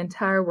well was the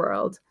entire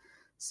world.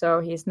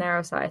 So he's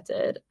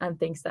narrow-sighted and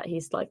thinks that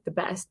he's like the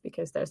best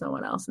because there's no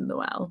one else in the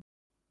well.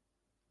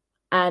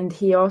 And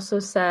he also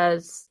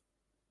says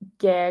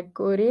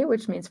geguri,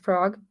 which means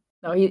frog.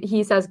 No,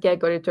 he says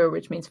geguritur,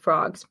 which means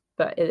frogs,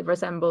 but it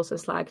resembles a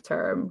slag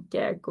term,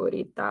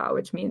 gegurita,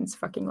 which means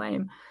fucking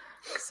lame.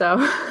 So,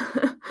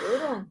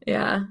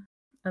 yeah.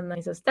 And then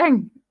he says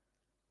Ddaeng.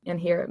 And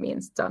here it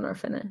means done or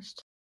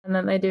finished. And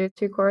then they do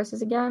 2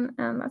 choruses again,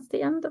 and that's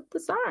the end of the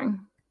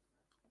song.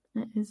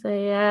 It is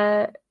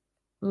a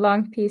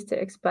long piece to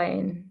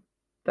explain,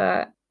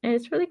 but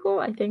it's really cool,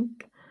 I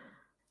think.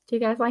 Do you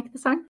guys like the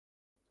song?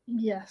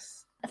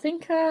 Yes. I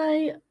think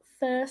I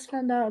first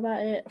found out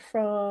about it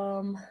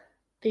from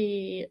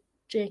the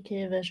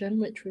JK version,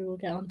 which we will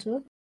get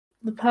onto.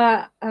 The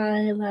part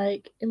I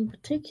like in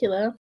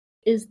particular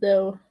is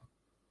though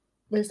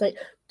where it's like,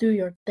 do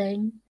your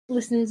thing.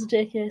 Listening to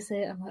JK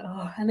say it, I'm like,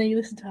 oh, and then you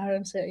listen to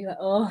RM say it, you're like,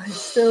 oh,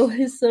 it's so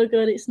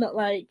good. It's not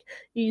like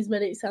he's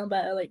made it sound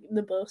better, like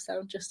they both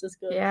sound just as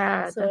good.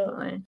 Yeah, so,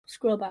 definitely.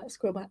 Scroll back,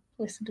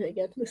 listen to it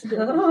again, listen to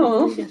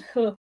it again.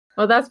 Oh.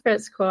 Well, that's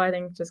pretty cool, I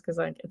think, just because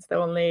like it's the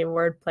only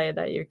wordplay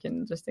that you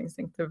can just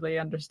instinctively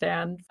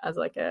understand as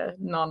like a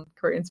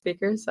non-Korean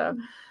speaker. So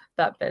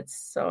that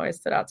bit's always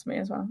stood out to me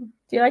as well.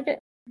 Do you like it?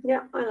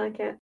 Yeah, I like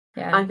it.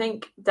 Yeah. I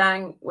think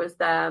Ddaeng was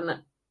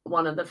then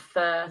one of the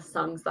first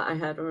songs that I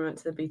heard when we went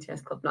to the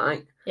BTS club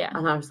night. Yeah.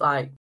 And I was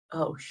like,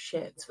 oh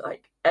shit,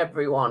 like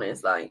everyone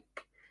is like,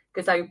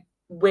 because I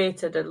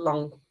waited a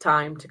long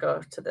time to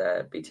go to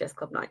the BTS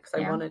club night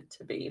because I wanted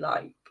to be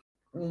like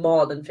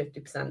more than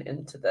 50%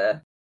 into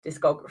the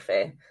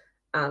discography,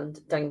 and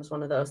Ddaeng was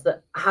one of those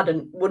that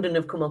wouldn't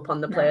have come up on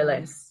the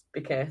playlist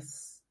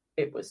because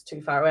it was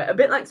too far away. A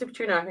bit like Super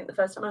Tuna. I think the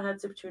first time I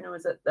heard Super Tuna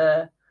was at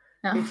the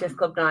BTS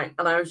club night,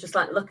 and I was just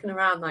like looking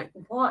around like,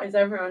 what is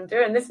everyone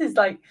doing? This is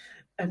like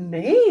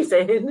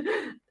amazing.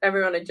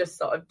 Everyone would just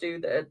sort of do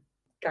the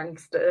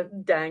gangster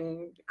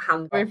Ddaeng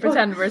hand. We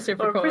pretend we're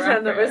super cool.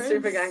 Pretend that we're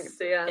super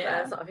gangster,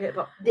 yeah. Sort of hip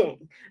hop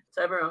Ddaeng.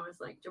 So everyone was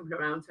like jumping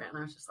around to it, and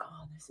I was just like,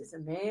 oh, this is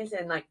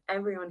amazing. Like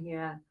everyone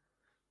here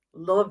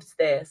loves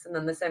this. And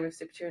then the same with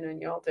Super Tuna,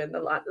 and you're all doing the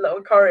like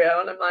little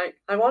choreo, and I'm like,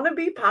 I want to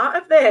be part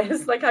of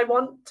this. Like I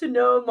want to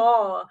know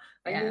more.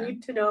 I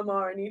need to know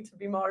more. I need to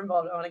be more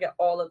involved. I want to get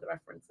all of the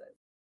references.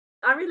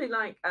 I really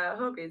like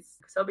Hobi's,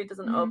 because Hobi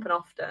doesn't open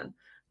often.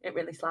 It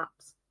really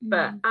slaps.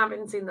 But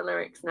having seen the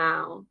lyrics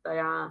now, they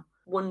are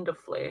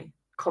wonderfully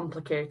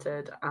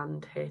complicated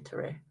and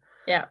hatery.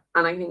 Yeah.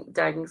 And I think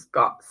Ddaeng's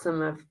got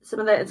some of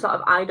the sort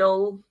of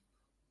idol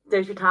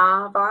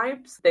digital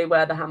vibes. They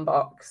wear the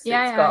handbox.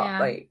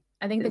 Like,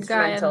 I think the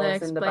guy in the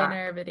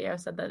explainer video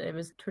said that it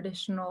was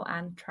traditional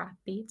and trap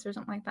beats or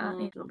something like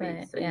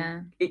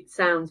that. It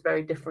sounds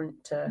very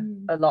different to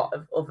a lot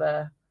of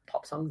other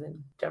pop songs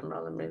in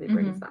general, and really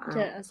brings that out.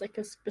 Yeah, it's like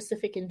a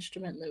specific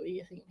instrument that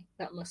you think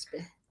that must be.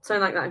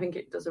 Something like that, I think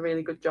it does a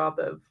really good job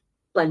of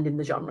blending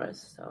the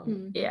genres. So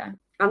yeah.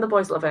 And the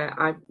boys love it.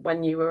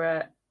 When you were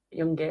at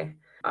Youngie,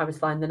 I was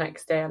flying the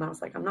next day, and I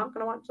was like, I'm not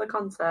going to watch the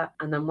concert.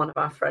 And then one of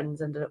our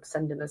friends ended up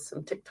sending us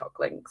some TikTok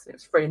links, and it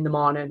was 3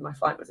 a.m. My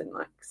flight was in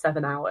like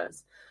 7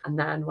 hours. And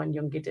then when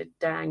Youngie did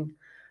Ddaeng,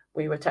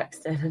 we were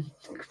texting, and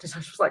Natasha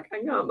was like,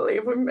 I can't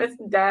believe we missed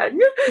Ddaeng.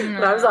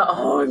 And I was like,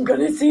 oh, I'm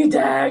going to see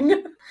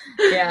Ddaeng.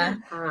 Yeah.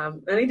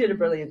 And he did a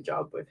brilliant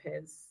job with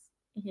his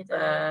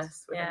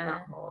verse.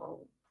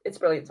 It's a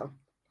brilliant song.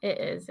 It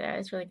is, yeah,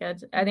 it's really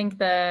good. I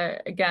think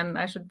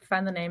I should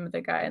find the name of the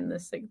guy in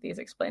these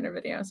explainer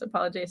videos.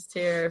 Apologies to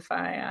you if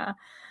that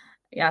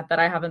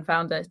I haven't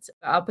found it.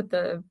 I'll put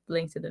the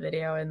link to the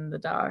video in the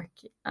doc.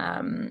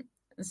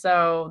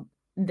 So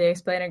the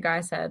explainer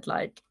guy said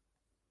like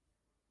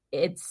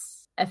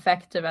it's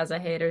effective as a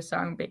hater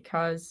song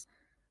because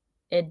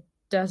it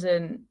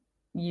doesn't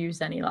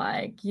use any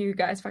like you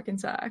guys fucking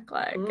suck,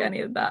 like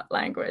any of that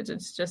language.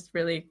 It's just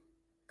really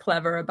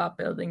clever about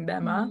building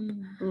them up,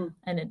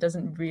 and it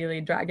doesn't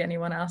really drag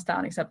anyone else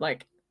down except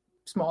like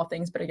small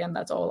things, but again,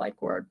 that's all like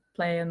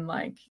wordplay and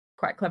like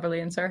quite cleverly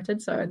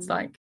inserted. So it's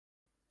like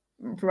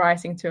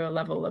rising to a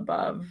level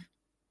above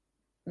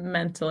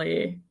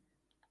mentally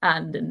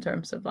and in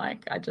terms of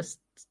like I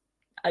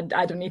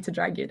don't need to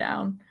drag you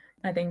down.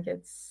 I think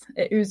it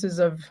oozes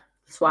of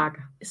swag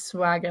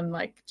and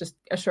like just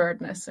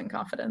assuredness and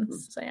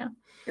confidence. So yeah,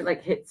 it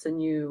like hits a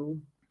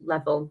new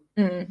level.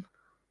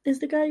 Is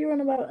the guy you're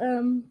on about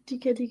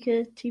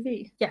DK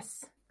TV?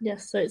 Yes,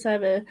 so it's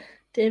either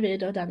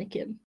David or Danny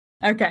Kim.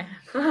 Okay.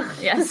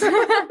 Yes.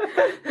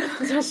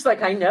 Just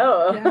like I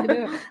know. Yeah, I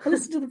know. I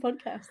listen to the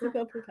podcast. They've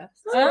got a podcast.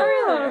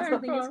 Oh, I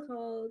think it's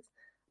called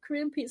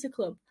Korean Pizza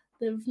Club.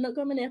 They've not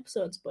got many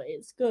episodes, but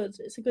it's good.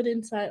 It's a good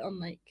insight on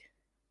like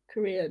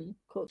Korean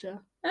culture.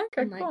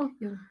 Okay, and, like, cool.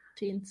 Young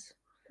teens,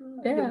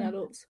 Yeah. young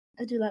adults.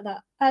 I do like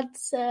that. I'd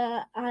say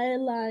I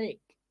like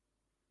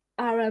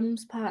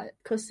RM's part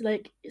because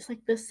like it's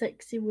like the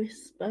sexy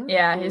whisper.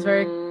 Yeah, he's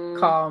very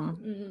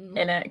calm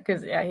in it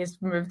because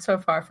he's moved so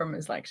far from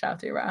his like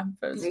shouty rap.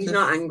 He's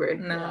not angry.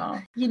 No,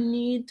 you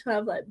need to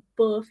have like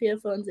both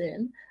earphones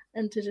in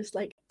and to just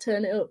like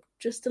turn it up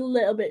just a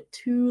little bit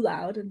too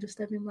loud and just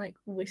have him like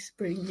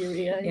whispering in your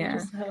ear. Yeah.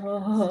 Just,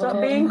 oh. Stop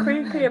being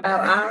creepy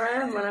about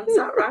RM when I'm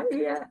sat right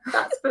here.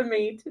 That's for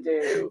me to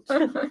do.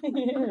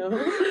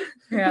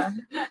 Yeah,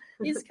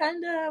 He's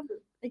kind of,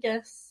 I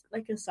guess,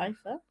 like a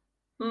cipher.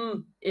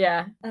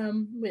 Yeah.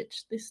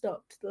 Which they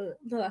stopped the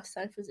last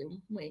ciphers in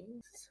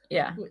Wings.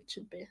 Yeah. Which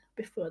would be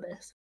before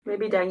this.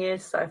 Maybe Ddaeng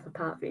is Cypher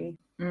Part V.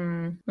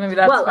 Maybe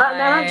that's well, why...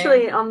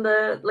 actually, on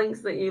the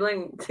links that you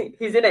linked,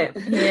 he's in it.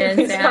 He is,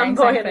 he's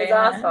fanboying exactly, his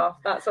ass off.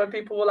 That's why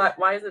people were like,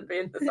 "Why isn't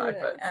being the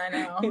Cypher?" I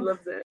know. He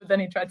loves it. But then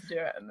he tried to do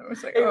it, and it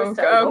was like, It was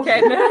terrible.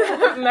 okay,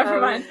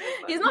 never mind.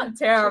 He's not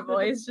terrible.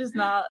 He's just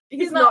not.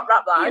 He's not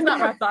rap line. He's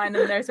not rap line,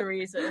 and there's a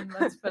reason.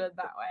 Let's put it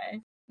that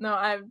way. No,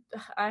 I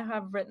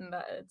have written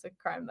that it's a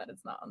crime that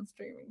it's not on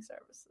streaming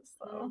services,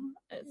 though.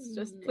 It's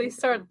just, please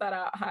sort that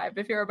out, Hype.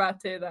 If you're about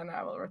to, then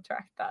I will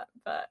retract that.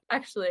 But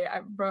actually,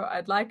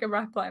 I'd like a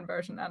rap line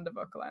version and a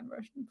vocal line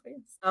version,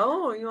 please.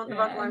 Oh, you want the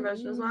vocal line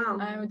version as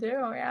well? I do,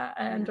 yeah.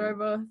 I enjoy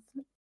both.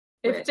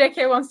 If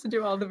JK wants to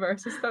do all the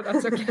verses, though,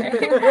 that's okay.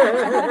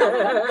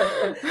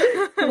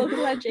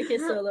 Vocal line JK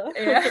solo.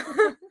 Yeah.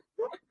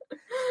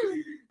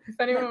 If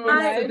anyone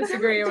wants to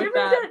disagree with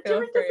that, feel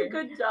Jimin free. does a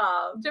good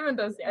job. Jimin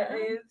does, yeah.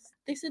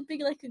 This would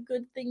be like a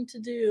good thing to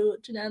do.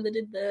 Do you know, they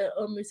did their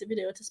own music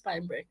video to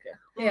Spinebreaker.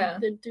 Yeah.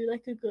 They'd do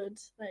like a good,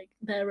 like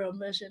their own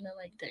version of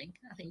like Ddaeng,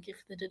 I think,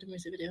 if they did a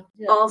music video.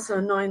 Yeah. Also,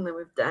 annoyingly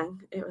with Ddaeng,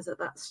 it was at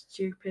that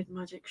stupid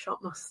Magic Shop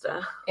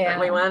Master that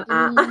we went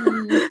at.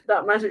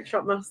 That Magic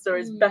Shop Master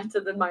is better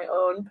than my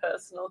own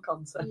personal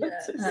concert.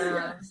 Yes.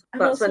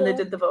 That's when they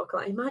did the vocal.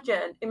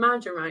 Imagine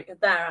right, you're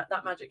there at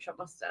that Magic Shop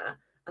Master,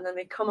 and then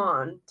they come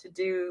on to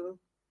do.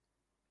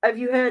 Have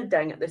you heard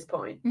Ddaeng at this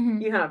point?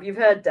 Mm-hmm. You have. You've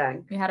heard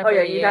Ddaeng. You had it for a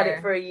year. You've had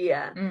it for a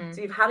year. Mm.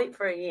 So you've had it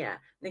for a year. And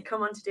they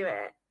come on to do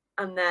it,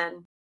 and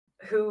then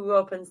who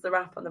opens the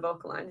rap on the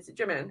vocal line? Is it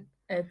Jimin?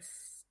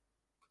 It's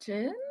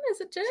Jin. Is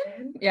it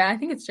Jin? Yeah, I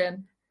think it's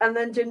Jin. And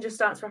then Jin just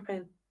starts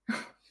rapping.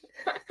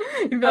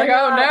 You'd be like,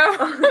 oh no.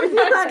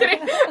 What's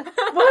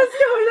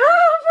going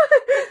on?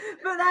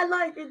 But then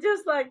like it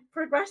just like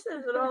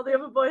progresses and all the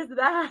other boys are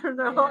there and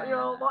you're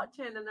all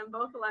watching and then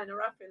vocal line are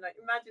rapping. Like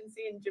imagine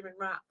seeing Jimin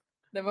rap.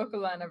 The vocal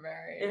line are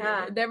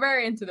they're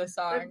very into the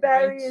song. They're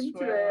very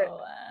into it.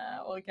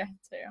 We'll get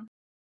to.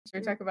 Should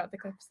we talk about the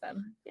clips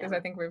then? Because I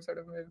think we've sort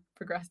of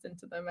progressed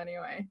into them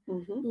anyway.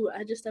 Ooh,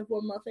 I just have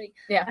one more thing.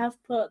 Yeah.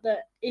 I've put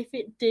that if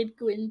it did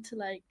go into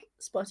like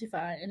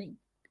Spotify and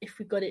if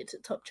we got it to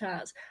top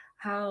charts,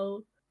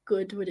 how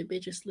good would it be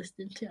just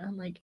listening to it on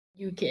like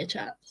UK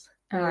charts?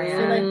 I feel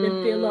like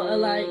there'd be a lot of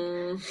like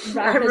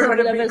rappers or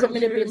whatever that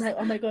would have been like,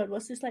 oh my god,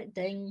 what's this like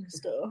Ddaeng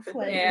stuff?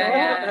 Like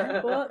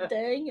what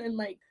Ddaeng? And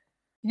like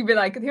you'd be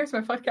like, here's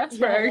my podcast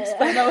where I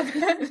explain all of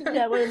it.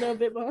 Yeah, I want to know a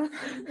bit more.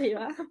 Here you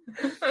are.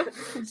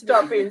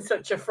 Stop being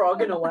such a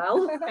frog in a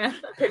well.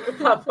 Pick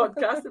up our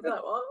podcast and be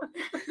like, what?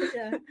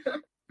 Yeah.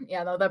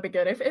 Yeah, no, that'd be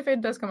good. If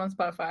it does come on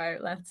Spotify,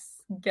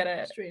 let's get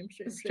it. Stream.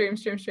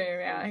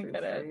 Yeah,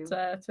 get it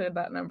to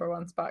that number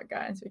one spot,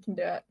 guys. We can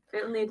do it.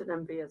 It'll need an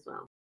MV as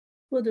well.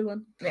 We'll do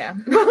one. Yeah.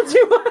 We'll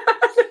do one.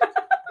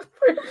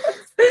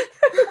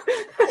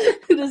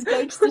 Just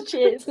gangster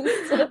chase.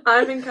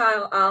 I think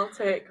I'll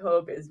take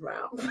Hobie's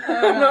rap.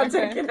 I'm not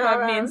taking that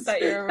RM. means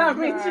that you're That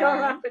means you're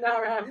rapping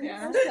RM.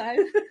 Yeah. That's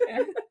fine. Yeah.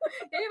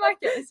 You like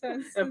it, so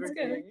it's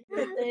good.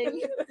 Good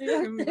thing.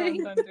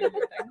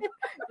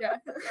 Yeah.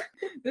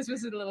 This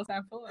was a little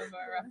sample of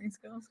our rapping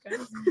skills,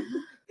 guys.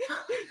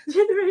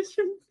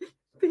 Generation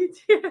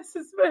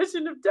BTS's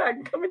version of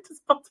Ddaeng coming to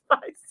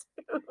Spotify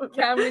soon.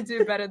 Can we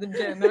do better than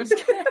Jin? No, I'm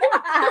just kidding.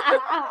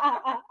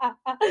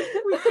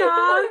 We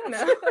can't.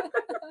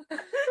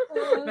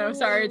 No,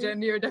 sorry,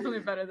 Jin. You're definitely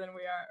better than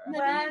we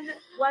are.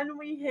 When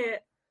we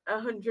hit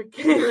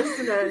 100k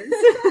listeners,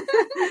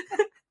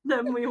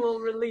 then we will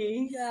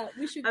release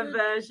a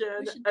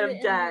version of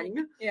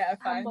Ddaeng. Yeah,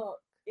 fine.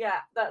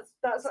 Yeah, that's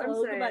what I'm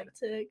So saying. go back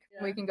to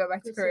We can go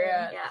back to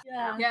Korea.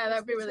 Korea. Yeah,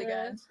 That'd be really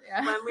Korea. good.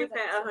 Yeah. When we've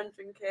hit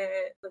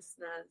 100k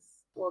listeners,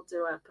 we'll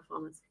do a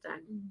performance of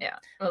Ddaeng. Yeah.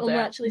 When we're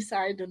actually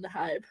signed under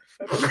hype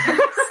for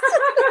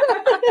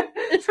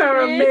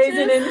For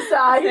amazing creators.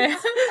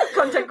 insights.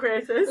 Content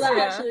creators. Like,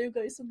 Yeah. actually, we've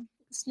got some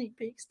sneak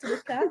peeks to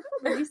look at.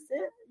 Release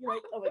it. You're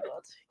like, oh my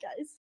god,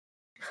 guys.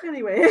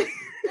 Anyway.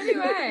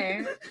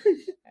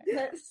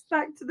 Let's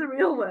Back to the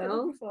real Back to the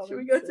world. Should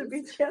we go to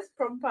performances. BTS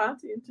prom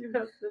party in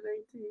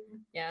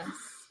 2018? Yes,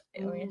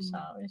 we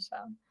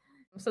shall.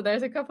 So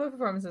there's a couple of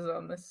performances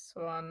on this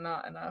one,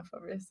 not enough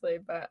obviously,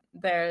 but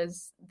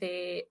there's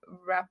the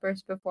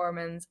rappers'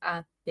 performance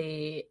at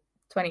the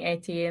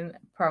 2018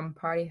 prom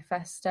party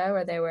Festa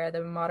where they wear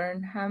the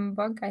modern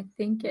hanbok, I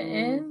think it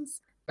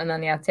is. And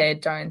then Tay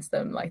joins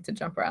them like to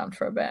jump around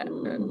for a bit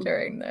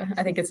during the,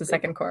 I think it's the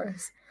second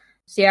chorus.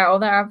 So yeah, all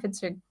the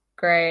outfits are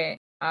great.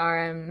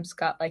 RM's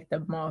got like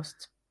the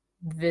most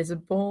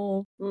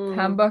visible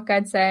hanbok,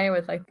 I'd say,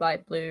 with like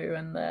light blue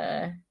and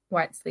the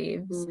white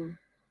sleeves.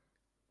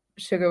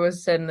 Sugar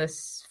was in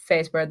this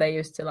phase where they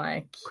used to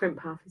like crimp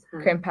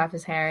half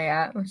his hair,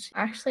 yeah, which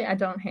actually I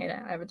don't hate it.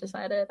 I've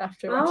decided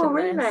after watching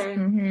really?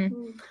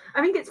 this.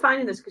 I think it's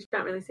fine in this because you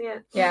can't really see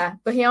it. Yeah,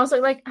 but he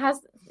also like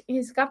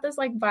he's got this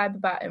like vibe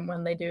about him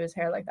when they do his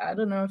hair like that. I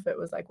don't know if it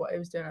was like what he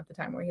was doing at the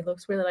time where he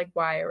looks really like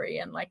wiry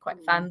and like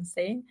quite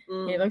fancy.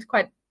 He looks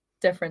quite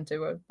different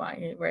to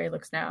where he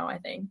looks now, I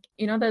think.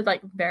 You know, there's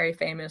like very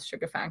famous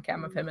Sugar fan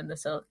cam of him in the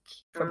silk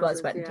for Blood,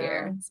 Sweat and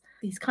Tears.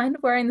 He's kind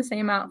of wearing the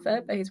same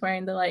outfit, but he's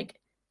wearing the like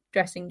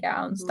dressing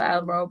gown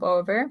style robe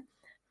over.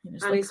 He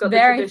just looks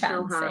very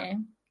fancy. Hat.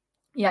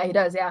 Yeah, he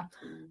does. Yeah,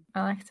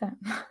 I liked it.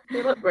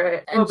 He looked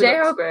great. And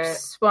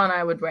J-Hope's one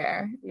I would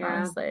wear,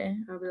 honestly.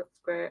 Obi looks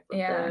great. With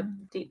the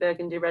deep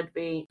burgundy red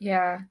beat.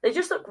 Yeah, they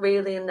just look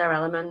really in their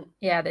element.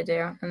 Yeah, they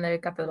do, and they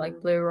got the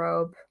like blue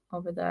robe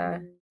over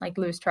the like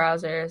loose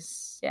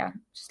trousers. Yeah,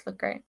 just look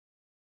great.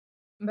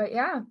 But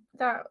yeah,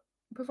 that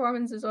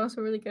performance is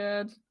also really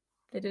good.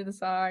 They do the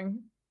song.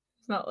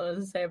 There's not a lot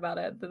to say about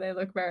it, but they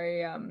look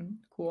very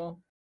cool.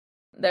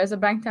 There's a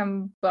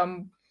Bangtan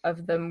bump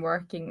of them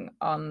working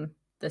on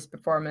this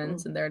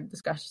performance, and they're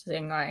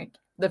discussing like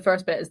the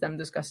first bit is them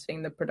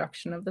discussing the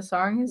production of the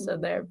song. So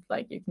they're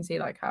like, you can see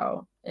like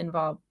how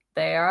involved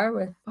they are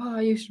with, oh,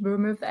 you should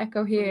remove the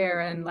echo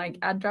here and like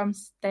add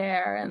drums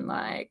there, and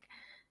like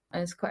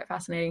it's quite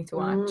fascinating to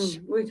watch.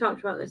 We talked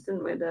about this,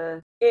 didn't we?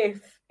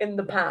 If in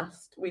the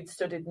past we'd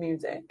studied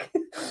music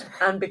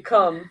and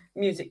become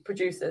music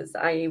producers,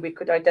 i.e. we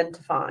could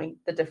identify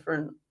the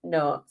different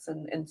notes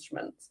and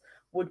instruments,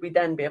 would we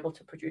then be able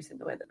to produce in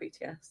the way that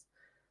BTS?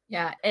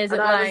 Yeah, I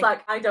was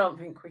like, I don't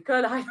think we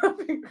could. I don't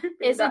think we'd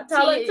be that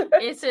talented.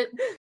 Is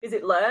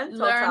it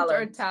learned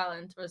or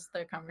talent was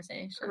the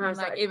conversation. And I was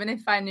like, even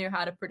if I knew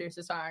how to produce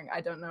a song,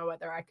 I don't know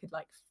whether I could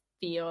like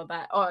feel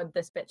that, oh,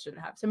 this bit should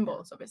have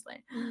cymbals,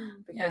 obviously.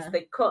 Because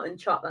they cut and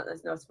chop that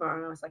there's no tomorrow.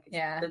 And I was like,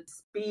 the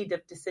speed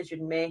of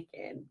decision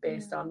making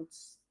based on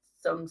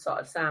some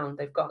sort of sound.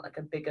 They've got like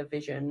a bigger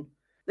vision.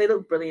 They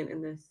look brilliant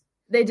in this.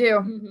 They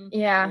do.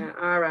 Yeah.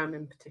 RM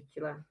in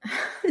particular.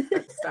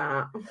 Let's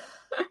start.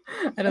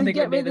 I don't think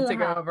we needed to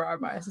go over our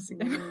biases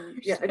again.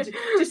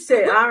 Just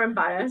say RM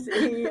bias.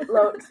 He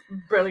looks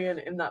brilliant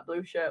in that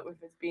blue shirt with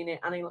his beanie,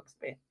 and he looks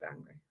a bit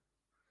angry.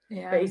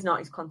 Yeah. But he's not,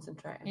 he's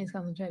concentrating. He's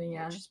concentrating,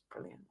 yeah. Which is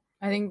brilliant.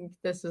 I think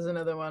this is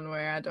another one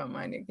where I don't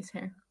mind Iggy's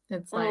hair.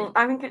 It's like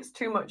I think it's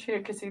too much here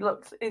because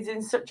he's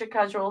in such a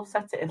casual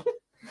setting.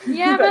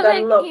 Yeah, but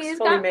like looks he's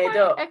fully got made quite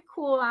up. a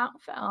cool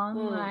outfit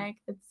on. Like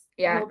it's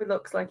Robbie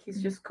looks like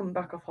he's just come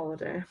back off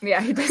holiday.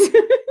 Yeah, he does.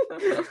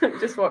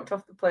 Just walked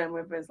off the plane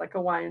with his like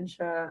Hawaiian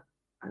shirt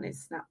and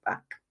his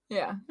snapback.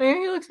 Yeah,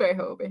 he looks very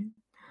Hobie.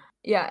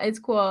 Yeah, it's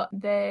cool.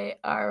 They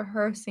are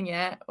rehearsing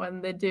it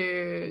when they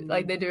do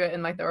it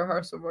in like the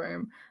rehearsal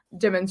room.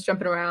 Jimin's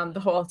jumping around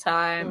the whole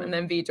time, and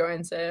then V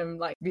joins him.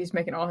 Like V's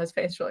making all his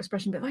facial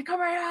expression, but like, "Oh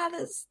my god,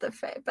 this is the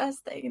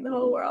best thing in the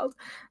whole world."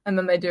 And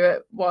then they do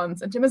it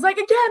once, and Jimin's like,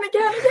 "Again."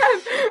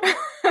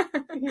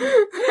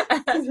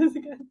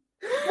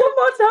 One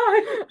more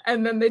time.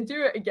 And then they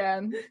do it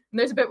again. And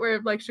there's a bit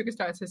where like Sugar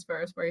starts his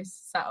verse where he's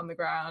sat on the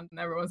ground and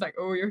everyone's like,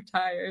 "Oh, you're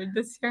tired.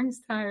 This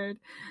young's tired."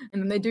 And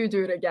then they do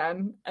it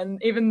again.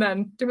 And even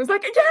then, Jim was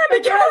like,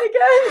 again,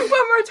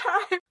 one more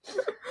time.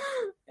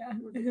 Yeah,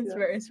 it's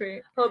very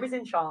sweet. Hobie's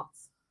in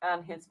shorts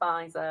and his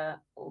thighs are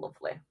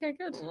lovely. Okay,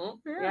 good.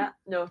 Yeah,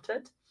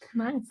 noted.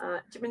 Nice.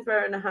 Jimin's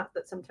wearing a hat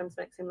that sometimes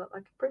makes him look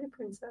like a pretty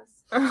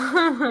princess.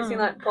 He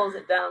like pulls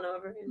it down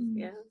over his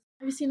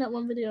Have you seen that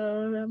one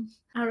video of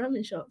RM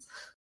in shorts?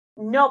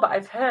 No, but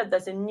I've heard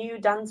there's a new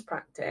dance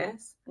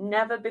practice,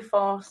 never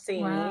before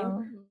seen.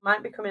 Wow.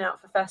 Might be coming out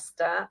for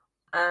Festa,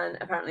 and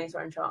apparently he's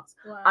wearing shorts.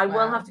 Wow. I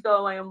will have to go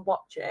away and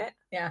watch it.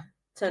 Yeah.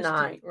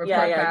 Tonight.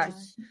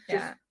 Just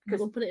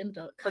we'll put it in the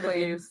doc. For the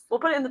views. We'll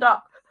put it in the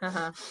doc.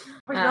 Uh-huh.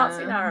 We've not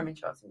seen RM in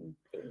shorts in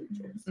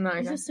ages. No,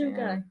 he's a suit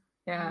guy.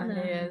 Yeah,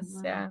 he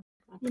is. Yeah.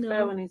 I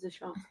prefer when he's a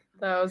short.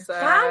 Those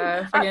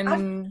Damn,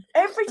 fucking...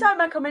 every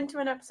time I come into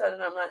an episode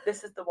and I'm like,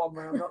 this is the one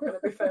where I'm not going to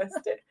be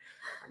firsted.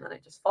 And then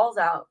it just falls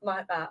out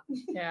like that.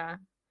 Yeah.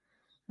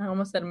 I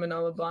almost said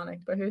Manolo Blahnik,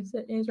 but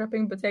he's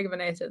rapping Bottega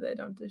Veneta. They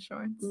don't do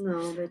shorts.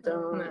 No, they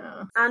don't.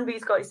 No. And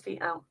V's got his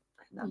feet out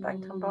in that back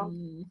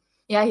tampon.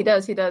 Yeah, he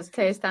does.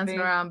 Taylor's dancing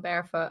around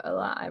barefoot a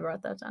lot. I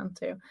wrote that down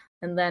too.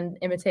 And then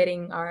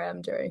imitating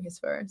RM during his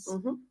verse.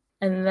 Mm-hmm.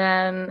 And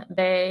then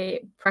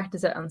they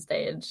practice it on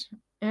stage.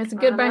 And it's a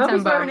good bang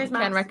tampon.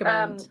 Can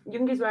recommend.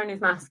 Youngie's wearing his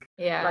mask.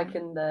 Yeah. Like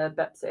in the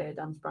Bepsy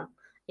dance brand.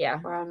 Yeah.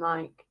 Where I'm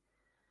like,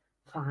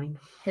 fine.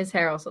 His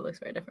hair also looks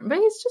very different. But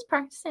he's just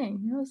practicing.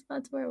 He knows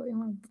that's where he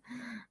wants.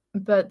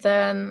 But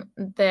then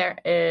there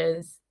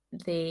is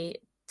the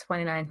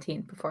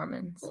 2019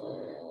 performance,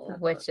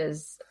 which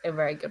is a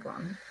very good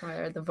one,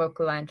 where the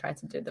vocal line tried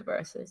to do the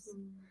verses.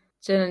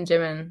 Jin and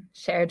Jimin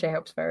share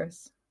J-Hope's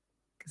verse,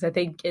 because I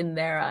think in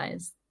their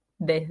eyes,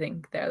 they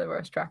think they're the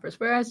worst rappers,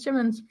 whereas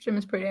Jimin's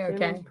pretty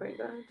okay. Jimin's pretty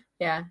good.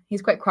 Yeah,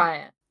 he's quite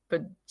quiet,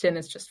 but Jin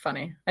is just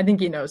funny. I think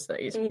he knows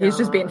that he's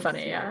just being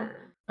funny, yeah.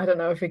 I don't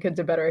know if he could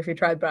do better if he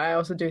tried, but I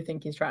also do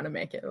think he's trying to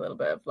make it a little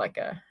bit of like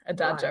a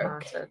dad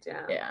joke.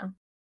 Yeah.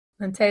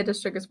 And Tay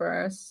does Sugar's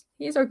verse.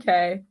 He's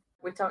okay.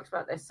 We talked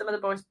about this. Some of the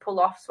boys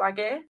pull off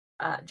Swaggy.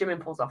 Jimin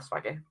pulls off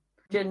Swaggy.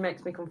 Jin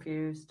makes me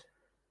confused.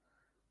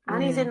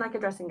 And he's in like a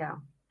dressing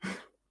gown.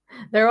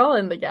 They're all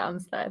in the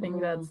gowns. I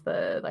think that's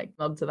the like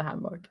nod to the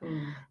handbook.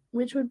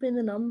 Which would be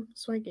the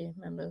non-Swaggy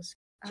members?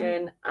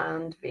 Jin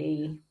and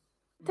V.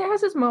 Tay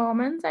has his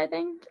moments, I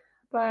think.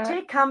 But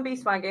Tay can be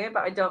Swaggy,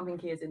 but I don't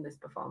think he is in this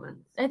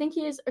performance. I think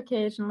he is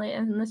occasionally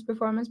in this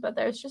performance, but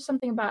there's just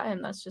something about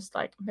him that's just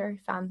like very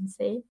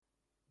fancy.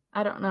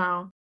 I don't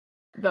know.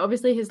 But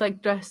obviously his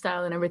like dress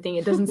style and everything,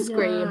 it doesn't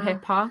scream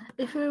hip hop.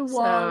 If he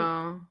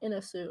were in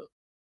a suit.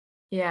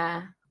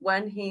 Yeah.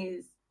 When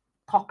he's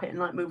popping,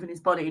 like moving his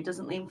body, he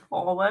doesn't lean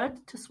forward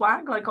to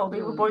swag like all the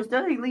other boys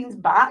do. He leans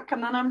back,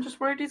 and then I'm just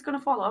worried he's going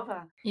to fall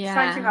over. Yeah. He's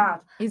trying too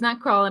hard. He's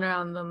not crawling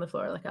around on the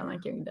floor like I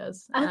like he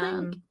does. I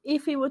think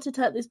if he were to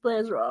take this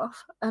blazer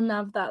off and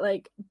have that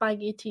like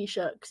baggy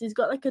t-shirt, because he's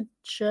got like a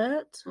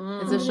shirt.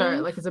 It's a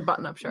shirt, like it's a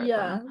button-up shirt.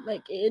 Yeah,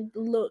 like it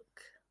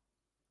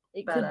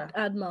better. Could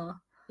add more.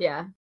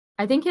 Yeah.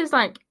 I think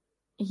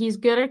he's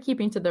good at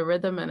keeping to the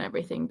rhythm and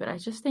everything, but I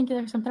just think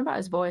there's something about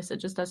his voice that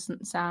just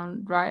doesn't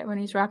sound right when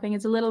he's rapping.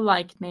 It's a little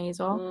like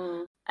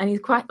nasal, and he's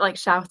quite like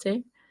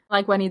shouty,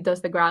 like when he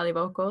does the growly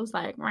vocals,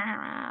 like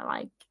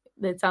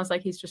it sounds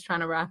like he's just trying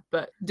to rap,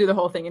 but do the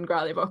whole thing in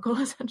growly vocal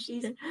essentially.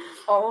 He's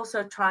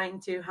also trying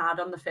too hard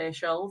on the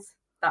facials.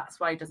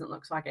 That's why he doesn't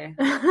look swaggy.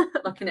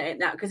 Looking at it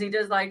now, because he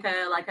does like an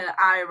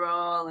eye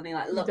roll, and he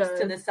like looks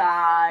to the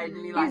side,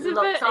 and he like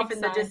looks off in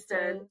the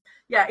distance.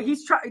 Yeah,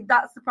 he's trying.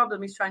 That's the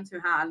problem. He's trying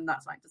too hard, and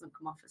that's why it doesn't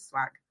come off as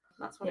swag.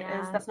 That's what it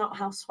is. That's not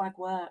how swag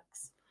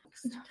works.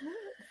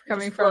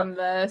 Coming from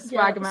the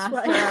swag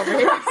master.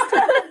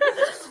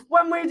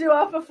 When we do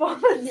our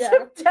performance,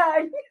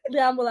 Ddaeng.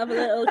 Yeah, we'll have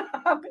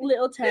a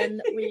little 10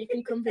 where you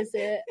can come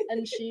visit,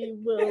 and she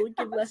will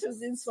give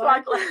lessons in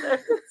swag.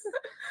 Lessons.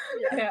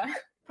 Yeah.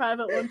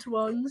 Private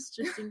one-to-ones,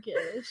 just in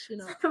case, you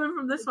know. Coming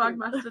from the swag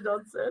master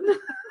Dodson.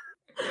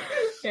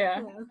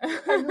 Yeah.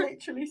 I'm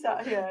literally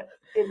sat here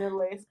in a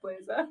lace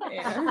blazer.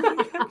 Yeah.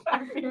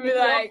 Be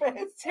like,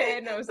 Tay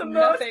knows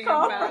nothing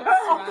about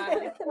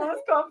swag. The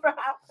most corporate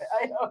outfit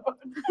I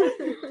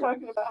own.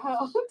 Talking about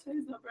how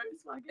Tay's not very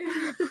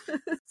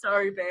swaggy.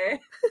 Sorry, Bay.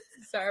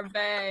 Sorry,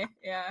 Bay.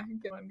 Yeah,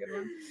 good one.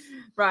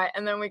 Right,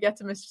 and then we get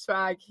to Mr.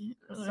 Swag,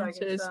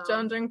 which is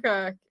John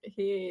Jungkook.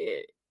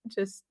 He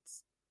just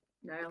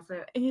nails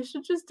it. He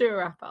should just do a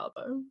rap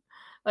album.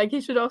 Like,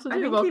 he should also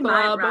do a vocal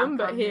album,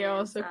 but he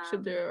also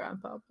should do a rap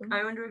album.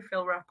 I wonder if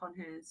he'll rap on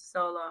his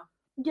solo.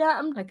 Yeah,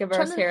 I'm like a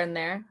verse here and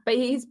there. But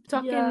he's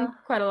talking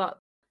quite a lot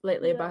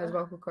lately about his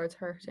vocal cords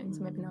hurting,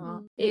 so maybe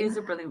not. He is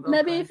a brilliant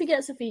vocalist. Maybe if he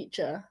gets a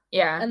feature.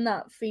 Yeah. And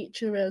that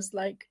feature is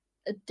like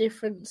a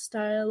different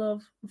style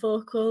of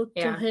vocal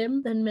to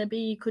him, then maybe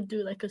he could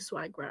do like a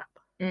swag rap.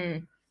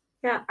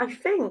 Yeah, I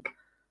think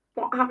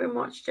having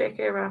watched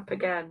JK rap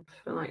again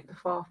for like the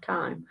 4th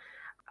time,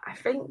 I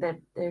think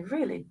they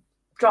really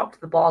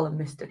dropped the ball and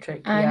missed a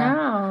trick. I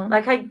know.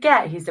 Like, I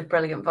get he's a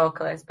brilliant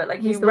vocalist, but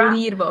like he's the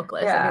lead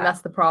vocalist. I think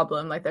that's the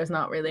problem. Like, there's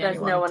not really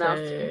anyone. There's no one else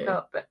to pick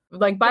up. But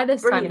like by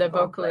this time, the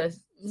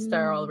vocalists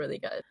are all really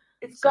good.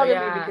 It's gotta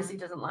be because he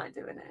doesn't like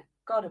doing it.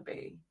 Gotta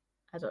be.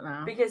 I don't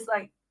know. Because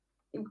like,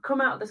 you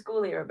come out of the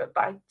school era,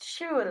 but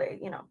surely,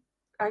 you know,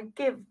 I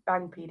give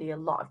Bang PD a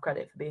lot of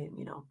credit for being,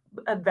 you know,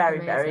 a very,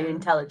 very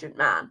intelligent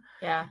man.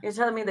 Yeah. You're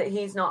telling me that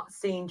he's not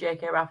seen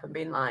JK rap and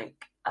been like,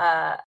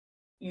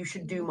 you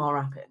should do more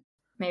rapping.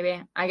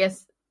 Maybe. I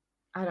guess,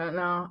 I don't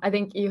know. I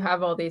think you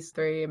have all these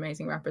 3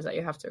 amazing rappers that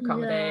you have to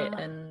accommodate.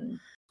 And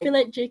I feel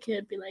like JK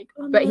would be like,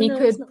 oh, but he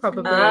could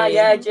probably.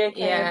 JK would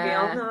be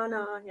all,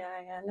 no,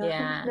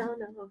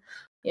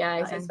 Yeah,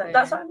 exactly.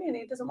 That's what I mean.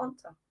 He doesn't want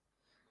to.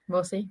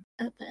 We'll see.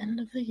 At the end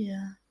of the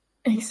year.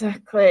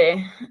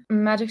 Exactly.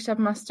 Magic Step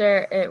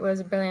Master, it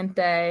was a brilliant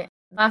day.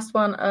 Last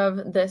one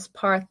of this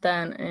part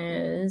then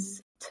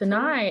is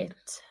tonight.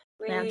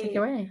 Yeah, take it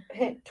away.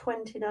 hit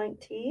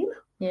 2019.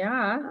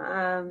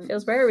 Yeah.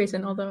 Feels very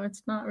recent, although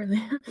it's not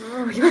really.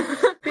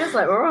 Feels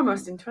like we're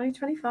almost in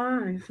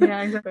 2025.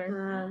 Yeah, exactly.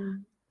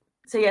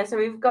 So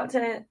we've got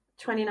to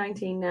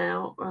 2019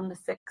 now. We're on the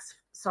 6th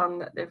song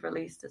that they've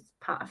released as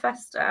part of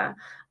Festa.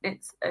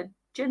 It's a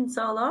Jin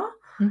solo.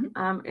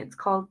 It's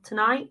called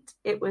Tonight.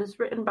 It was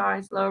written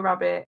by Slow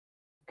Rabbit,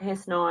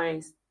 Hiss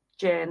Noise,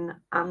 Jin,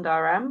 and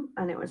RM,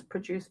 and it was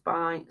produced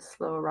by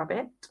Slow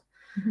Rabbit.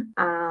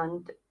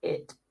 And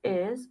it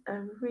is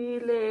a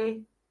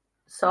really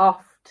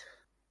soft,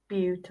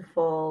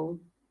 beautiful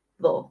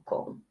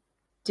vocal.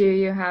 Do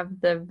you have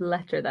the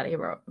letter that he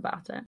wrote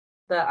about it?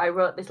 That I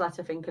wrote this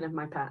letter thinking of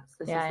my pets.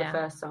 This is the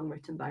first song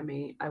written by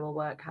me. I will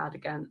work hard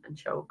again and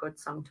show a good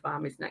song to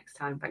armies next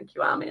time. Thank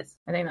you, armies.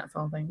 I think that's the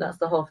whole thing. That's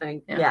the whole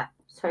thing. Yeah.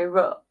 So I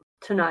wrote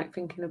Tonight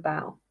thinking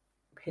about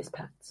his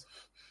pets.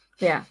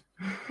 Yeah.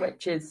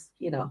 Which is,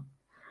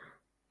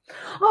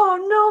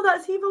 oh no,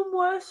 that's even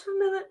worse for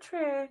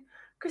military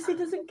because he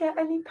doesn't get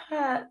any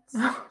pets.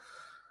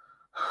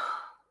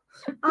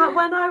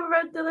 When I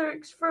read the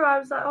lyrics through, I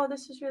was like, oh,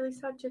 this is really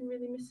sad. Jin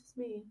really misses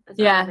me as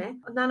army.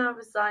 And then I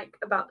was like,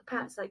 about the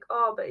pets, like,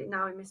 oh, but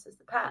now he misses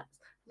the pets.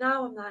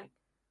 Now I'm like,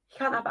 he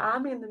can't have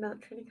army in the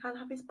military and he can't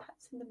have his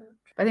pets in the military.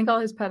 I think all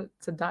his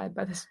pets had died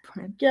by this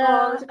point. Yeah,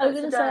 I was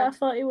going to say, I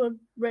thought he was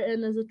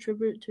written as a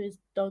tribute to his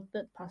dog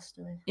that passed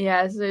away.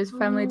 Yeah, so his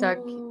family dog,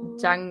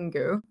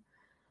 Django,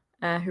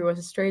 who was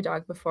a stray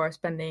dog before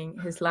spending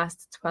his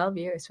last 12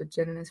 years with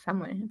Jin and his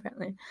family,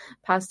 apparently,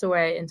 passed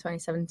away in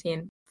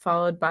 2017,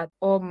 followed by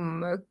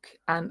Omuk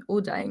and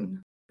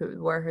Ddaeng,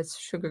 who were his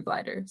sugar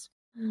gliders.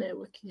 They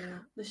were cute.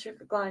 The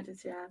sugar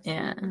gliders, yeah.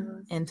 Yeah,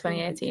 in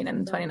 2018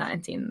 and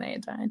 2019 they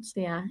died.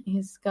 So yeah,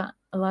 he's got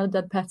a lot of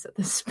dead pets at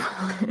this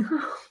point.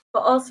 But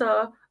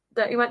also,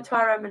 that he went to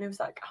RM and he was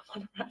like, I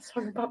want to write a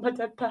song about my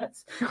dead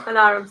pets. And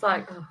RM's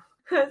like,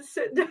 let's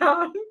sit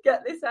down,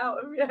 get this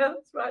out of you,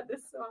 let's write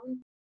this song.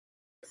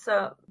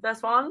 So,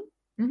 verse 1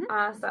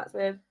 starts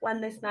with,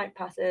 when this night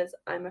passes,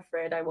 I'm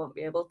afraid I won't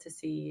be able to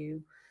see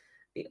you.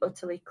 The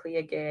utterly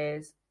clear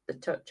gaze, the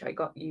touch I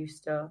got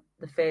used to,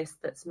 the face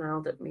that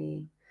smiled at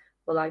me.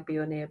 Will I be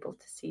unable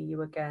to see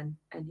you again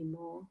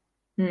anymore?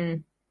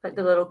 Like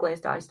the little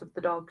glazed eyes of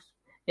the dogs.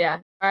 Yeah.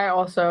 I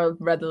also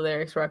read the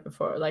lyrics right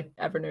before,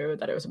 ever knew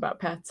that it was about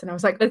pets. And I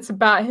was like, it's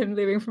about him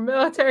leaving for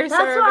military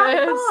service. What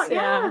I thought,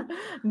 yeah.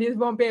 And he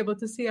won't be able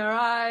to see our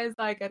eyes,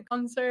 at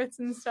concerts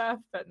and stuff.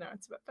 But no,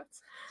 it's about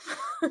pets.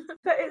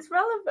 But it's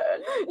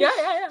relevant. Yeah.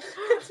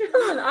 It's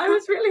relevant. I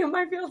was really on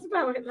my feels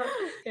about it.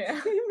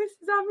 He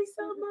misses Army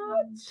so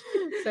much.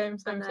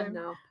 Same.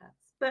 No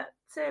pets. But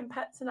same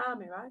pets and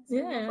army, right?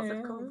 Yeah.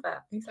 Of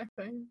comfort.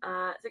 Exactly.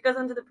 So it goes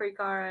on to the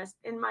pre-chorus.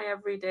 In my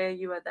everyday,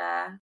 you are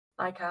there.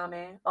 Like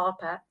army or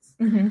pets.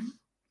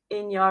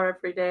 In your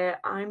everyday,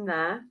 I'm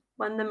there.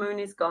 When the moon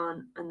is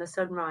gone and the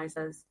sun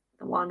rises,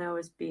 the 1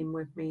 hour's been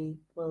with me,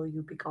 will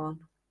you be gone?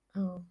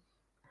 Oh.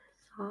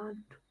 Sad.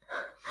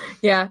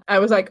 Yeah, I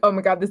was like, oh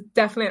my god, this is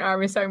definitely an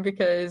army song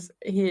because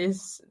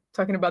he's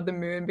talking about the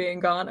moon being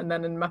gone, and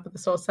then in Map of the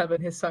Soul 7,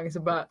 his song is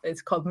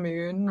it's called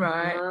Moon,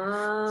 right?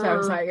 So I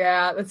was like,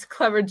 yeah, that's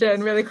clever,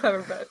 Jen, really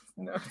clever, but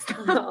no, it's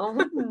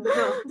not.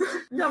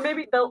 No,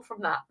 maybe built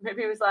from that.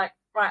 Maybe it was like,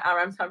 right,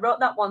 RM, so I wrote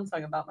that one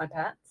song about my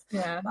pets.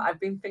 Yeah. But I've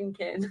been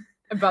thinking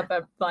about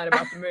that line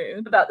about the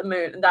moon. About the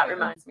moon, and that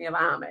reminds me of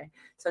army.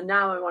 So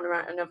now I want to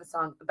write another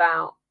song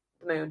about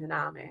the moon and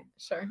army.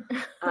 Sure.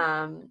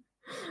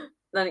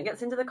 Then it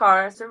gets into the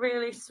chorus, a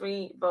really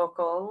sweet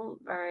vocal,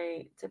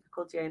 very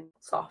typical Jane,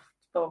 soft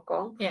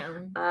vocal. Yeah.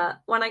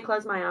 When I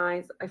close my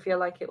eyes, I feel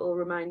like it will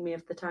remind me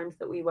of the times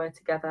that we were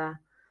together.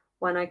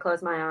 When I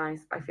close my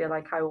eyes, I feel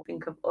like I will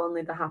think of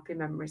only the happy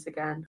memories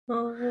again.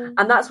 Oh.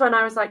 And that's when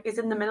I was like, he's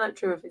in the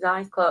military with his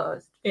eyes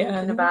closed,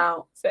 thinking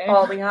about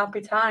all the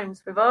happy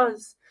times with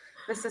us.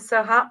 This is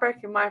so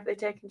heartbreaking. Why have they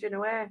taken Jin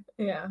away?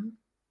 Yeah.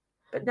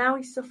 But now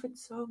he's suffered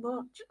so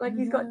much.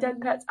 He's got dead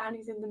pets and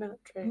he's in the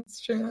military.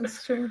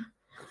 That's true.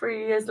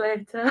 3 years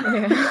later.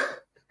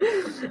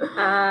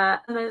 Yeah.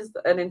 And there's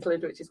an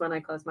interlude, which is when I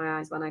close my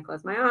eyes,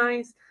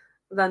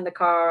 then the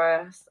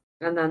chorus,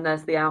 and then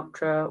there's the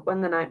outro.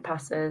 When the night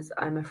passes,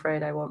 I'm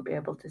afraid I won't be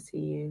able to see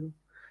you.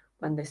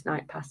 When this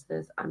night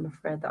passes, I'm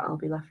afraid that I'll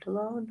be left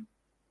alone.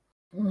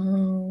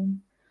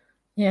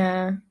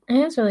 Yeah, it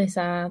is really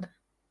sad.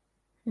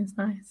 It's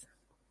nice.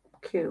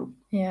 Cute.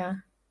 Yeah.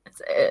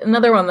 It's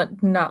another one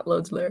that not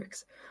loads of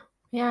lyrics.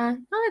 Yeah,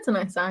 it's a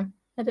nice song.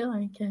 I do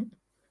like it.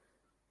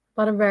 A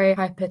lot of very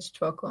high-pitched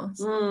vocals.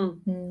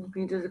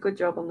 He does a good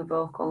job on the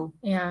vocal.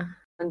 Yeah.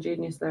 And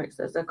Genius Lyrics,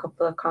 there's a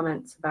couple of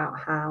comments about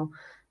how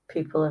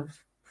people have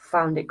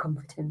found it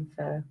comforting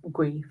for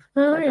grief,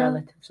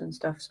 relatives and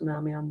stuff. Some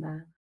army on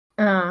there.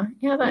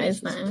 Yeah, that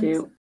is nice.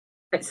 Cute.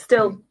 It's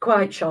still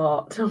quite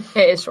short.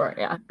 It is short,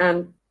 yeah.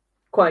 And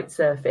quite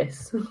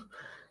surface.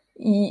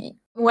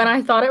 When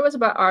I thought it was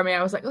about army,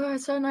 I was like, oh,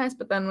 it's so nice.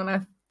 But then when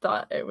I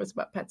thought it was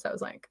about pets, I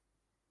was like,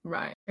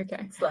 right,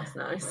 okay. It's less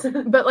nice.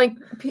 But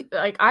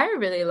I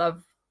really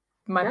love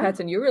my pets,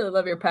 and you really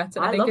love your pets.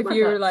 And I think if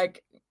you're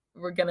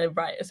were gonna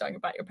write a song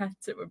about your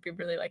pets, it would be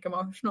really like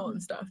emotional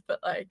and stuff. But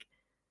like,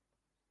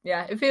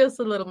 yeah, it feels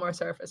a little more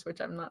surface, which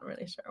I'm not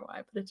really sure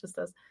why, but it just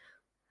does.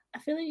 I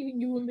feel like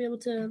you wouldn't be able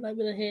to, like,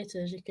 with the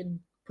haters, you can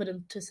put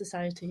them to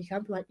society. You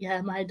can't be like, yeah,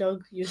 my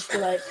dog used to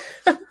like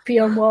pee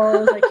on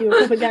walls, like he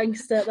was a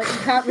gangster. Like, you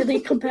can't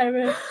really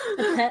compare a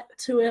pet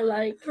to a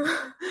like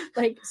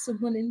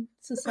someone in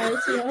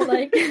society or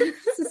like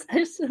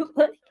societal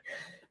like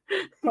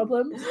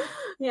problems.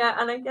 Yeah,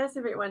 and I guess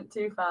if it went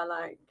too far,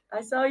 like, I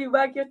saw you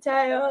wag your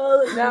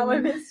tail and now I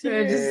miss you.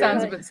 It just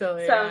sounds a bit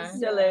silly. Sounds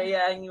silly,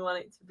 yeah, and you want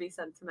it to be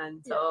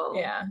sentimental.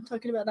 Yeah.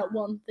 Talking about that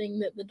one thing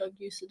that the dog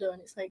used to do,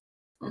 and it's like,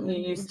 You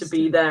used to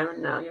be there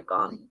and now you're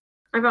gone.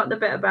 I wrote the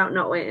bit about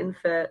not waiting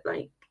for,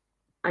 like,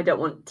 I don't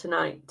want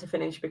tonight to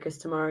finish because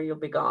tomorrow you'll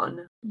be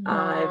gone.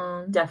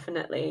 I've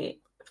definitely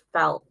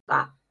felt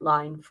that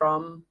line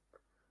from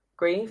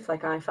grief.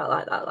 Like, I felt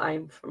like that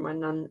line from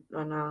when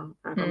our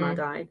grandma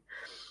died,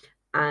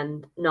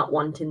 and not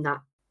wanting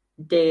that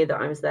day that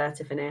I was there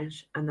to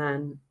finish. And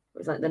then it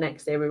was like the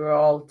next day we were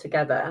all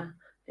together.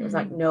 It was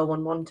like no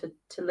one wanted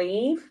to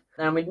leave.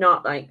 And we'd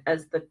not, like,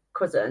 as the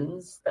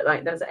cousins, but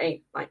like there was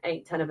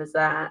 10 of us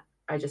there.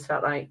 I just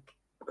felt like,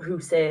 who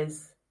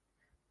says,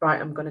 right,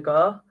 I'm gonna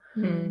go?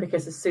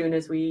 Because as soon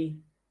as we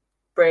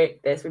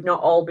break this, we've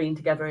not all been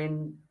together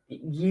in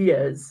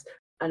years,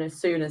 and as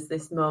soon as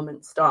this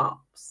moment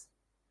stops,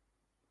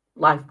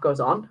 life goes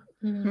on.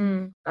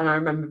 And I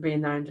remember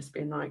being there and just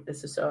being like,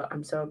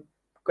 I'm so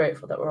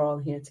grateful that we're all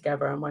here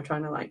together, and we're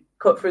trying to like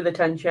cut through the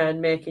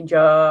tension, making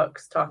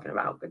jokes, talking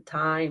about good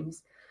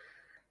times.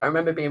 I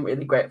remember being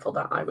really grateful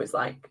that I was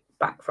like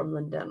back from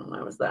London and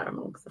I was there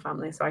amongst the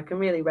family. So I can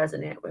really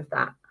resonate with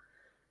that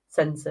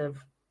sense of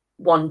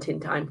wanting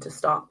time to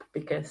stop,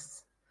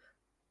 because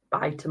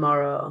by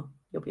tomorrow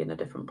you'll be in a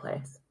different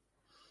place.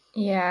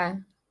 Yeah.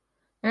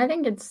 And I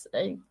think it's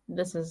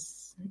this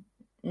is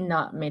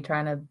not me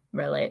trying to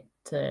relate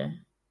to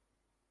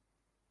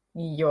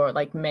your,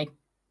 like, make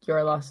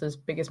your loss as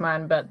big as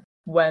mine, but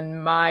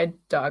when my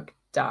dog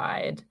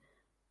died,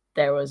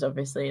 there was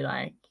obviously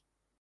like,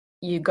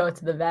 you go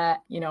to the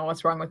vet, you know,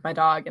 what's wrong with my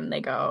dog? And they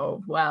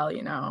go, well,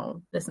 you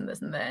know, this and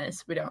this and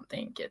this. We don't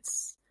think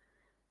it's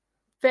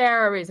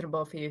fair or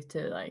reasonable for you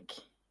to like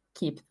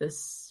keep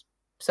this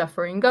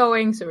suffering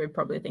going. So we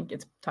probably think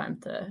it's time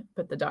to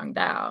put the dog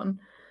down.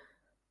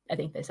 I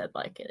think they said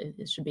like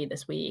it should be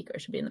this week or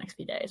it should be in the next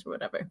few days or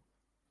whatever.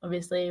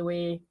 Obviously,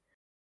 we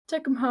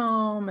took him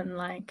home and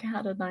like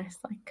had a nice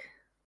like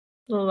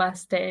little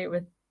last day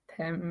with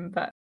him,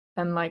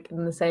 and like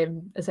in the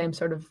same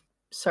sort of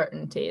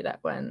certainty that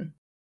when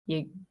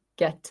you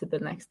get to the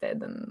next day,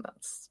 then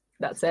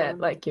that's it.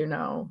 Like, you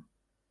know,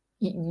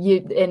 you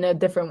in a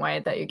different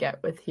way that you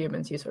get with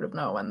humans, you sort of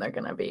know when they're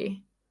gonna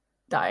be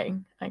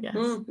dying, I guess.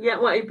 Yeah,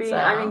 well, it'd be,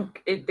 I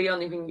think the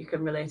only thing you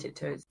can relate it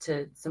to is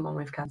to someone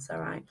with cancer,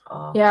 right?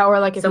 Or or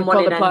like if you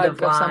pull the plug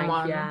of life,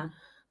 someone. yeah.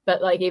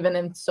 But like even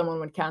if someone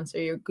with cancer,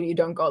 you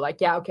don't go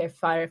like, yeah, okay,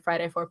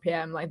 Friday 4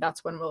 p.m. like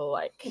that's when we'll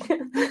like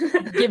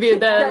give you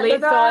the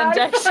lethal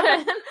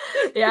injection.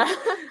 Yeah.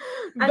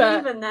 And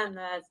even then,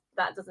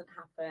 that doesn't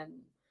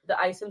happen.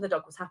 I assume the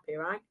dog was happy,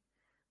 right?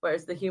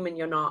 Whereas the human,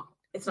 you're not.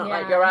 It's not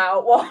like you're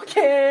out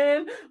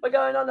walking. We're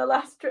going on a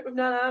last trip with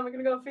Nana. We're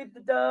gonna go feed the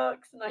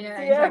ducks, and see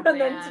her,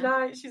 and then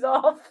tonight she's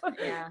off.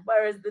 Yeah.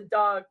 Whereas the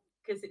dog,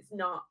 because it's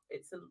not.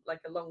 It's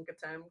like a longer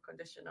term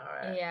condition,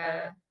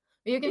 or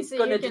you can it's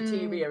going to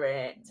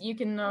deteriorate. You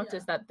can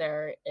notice that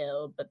they're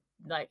ill, but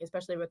like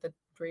especially with the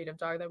breed of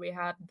dog that we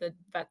had, the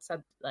vet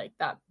said like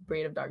that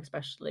breed of dog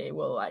especially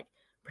will like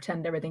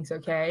pretend everything's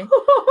okay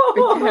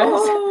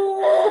because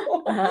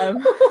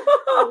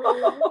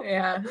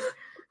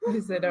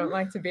because they don't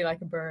like to be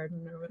like a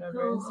burden or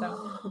whatever.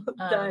 So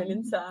dying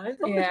inside.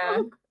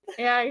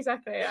 Yeah,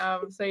 exactly.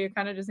 So you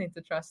kind of just need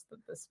to trust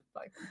that this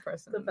like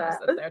person knows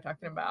that they're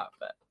talking about.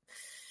 But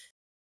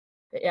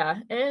yeah,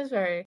 it is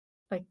very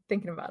like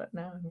thinking about it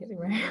now. I'm getting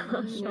very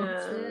emotional.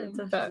 Yeah, it's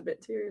actually a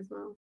bit teary as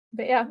well.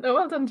 But yeah, no,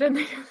 well done, Jen.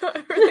 We were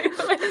like,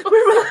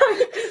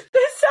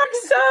 this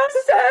song's so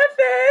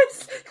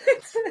surface.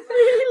 It's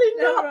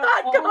really not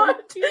that good.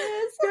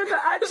 Yeah,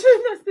 but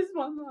actually, there's this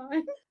one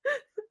line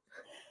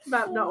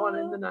about not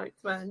wanting the night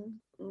to end.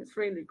 It's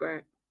really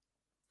great.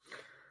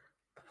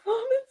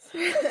 Performance.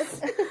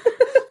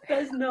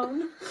 There's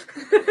none.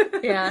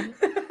 Yeah.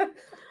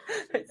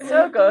 It's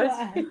so good.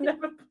 You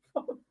never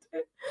performed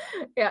it.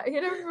 Yeah, he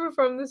never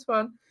performed this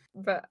one,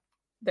 but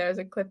there's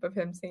a clip of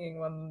him singing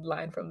one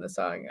line from the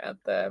song at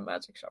the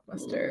Magic Shop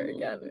Master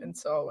again in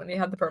Seoul when he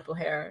had the purple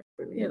hair.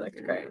 He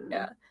looked great.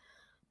 Yeah.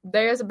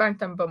 There is a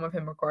Bangtan bum of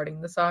him recording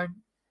the song,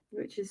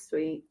 which is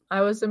sweet.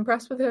 I was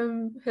impressed with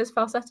his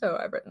falsetto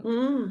I've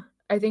written.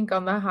 I think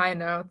on the high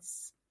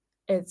notes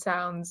it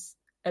sounds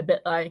a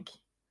bit like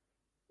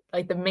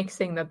the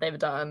mixing that they've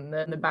done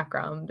in the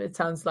background. It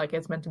sounds like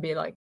it's meant to be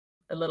like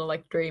a little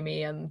like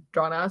dreamy and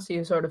drawn out, so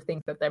you sort of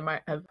think that they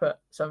might have put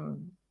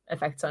some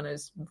effects on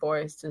his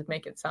voice to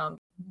make it sound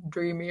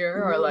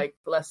dreamier or like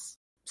less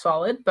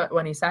solid, but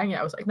when he sang it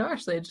I was like, no,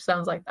 actually it just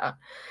sounds like that.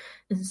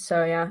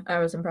 So yeah, I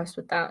was impressed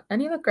with that.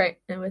 And he looked great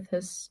with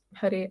his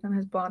hoodie and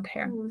his blonde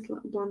hair. Oh, his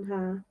little blonde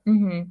hair.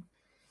 Mm-hmm.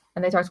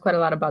 And they talked quite a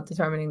lot about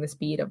determining the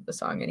speed of the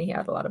song, and he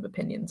had a lot of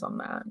opinions on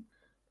that.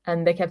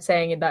 And they kept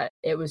saying that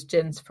it was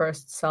Jin's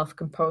first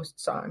self-composed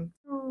song.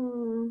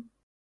 Oh.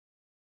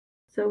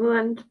 So we'll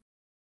end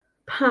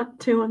part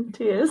 2 on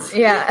tears.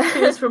 Yeah.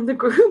 Tears from the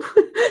group.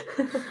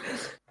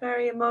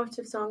 Very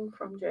emotive song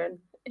from Jin.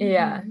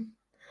 Yeah.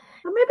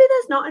 Or maybe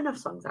there's not enough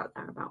songs out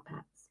there about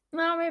pets.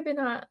 No, maybe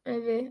not.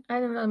 Maybe. I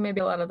don't know.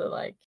 Maybe a lot of the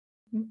like,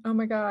 oh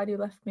my god, you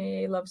left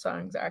me love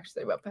songs are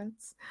actually about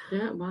pets.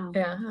 Yeah, wow.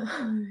 Yeah.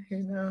 Who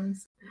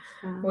knows?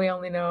 We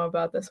only know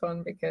about this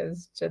one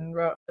because Jin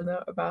wrote a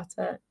note about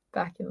it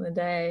back in the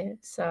day.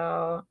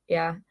 So,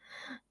 yeah.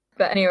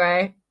 But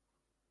anyway,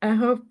 I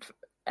hope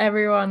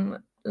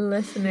everyone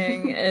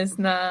listening is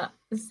not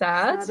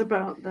sad. Sad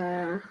about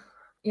the...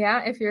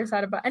 Yeah, if you're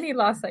sad about any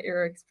loss that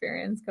you're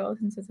experiencing, go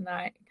listen to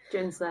tonight.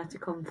 Jin's there to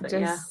comfort,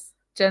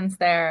 Jin's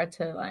there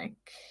to like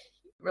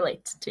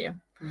relate to you.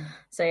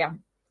 So yeah.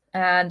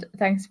 And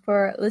thanks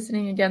for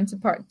listening again to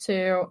part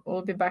 2.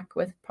 We'll be back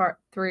with part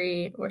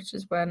 3, which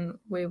is when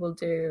we will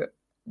do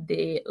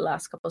the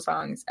last couple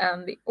songs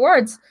and the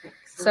awards.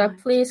 Excellent.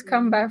 So please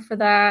come back for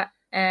that.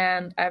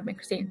 And I've been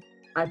Christine.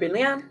 I've been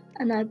Leanne.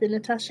 And I've been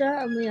Natasha.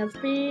 And we have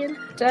been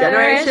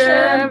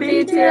Generation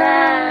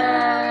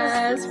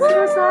BTS.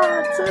 So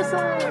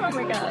sad. Oh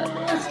my god.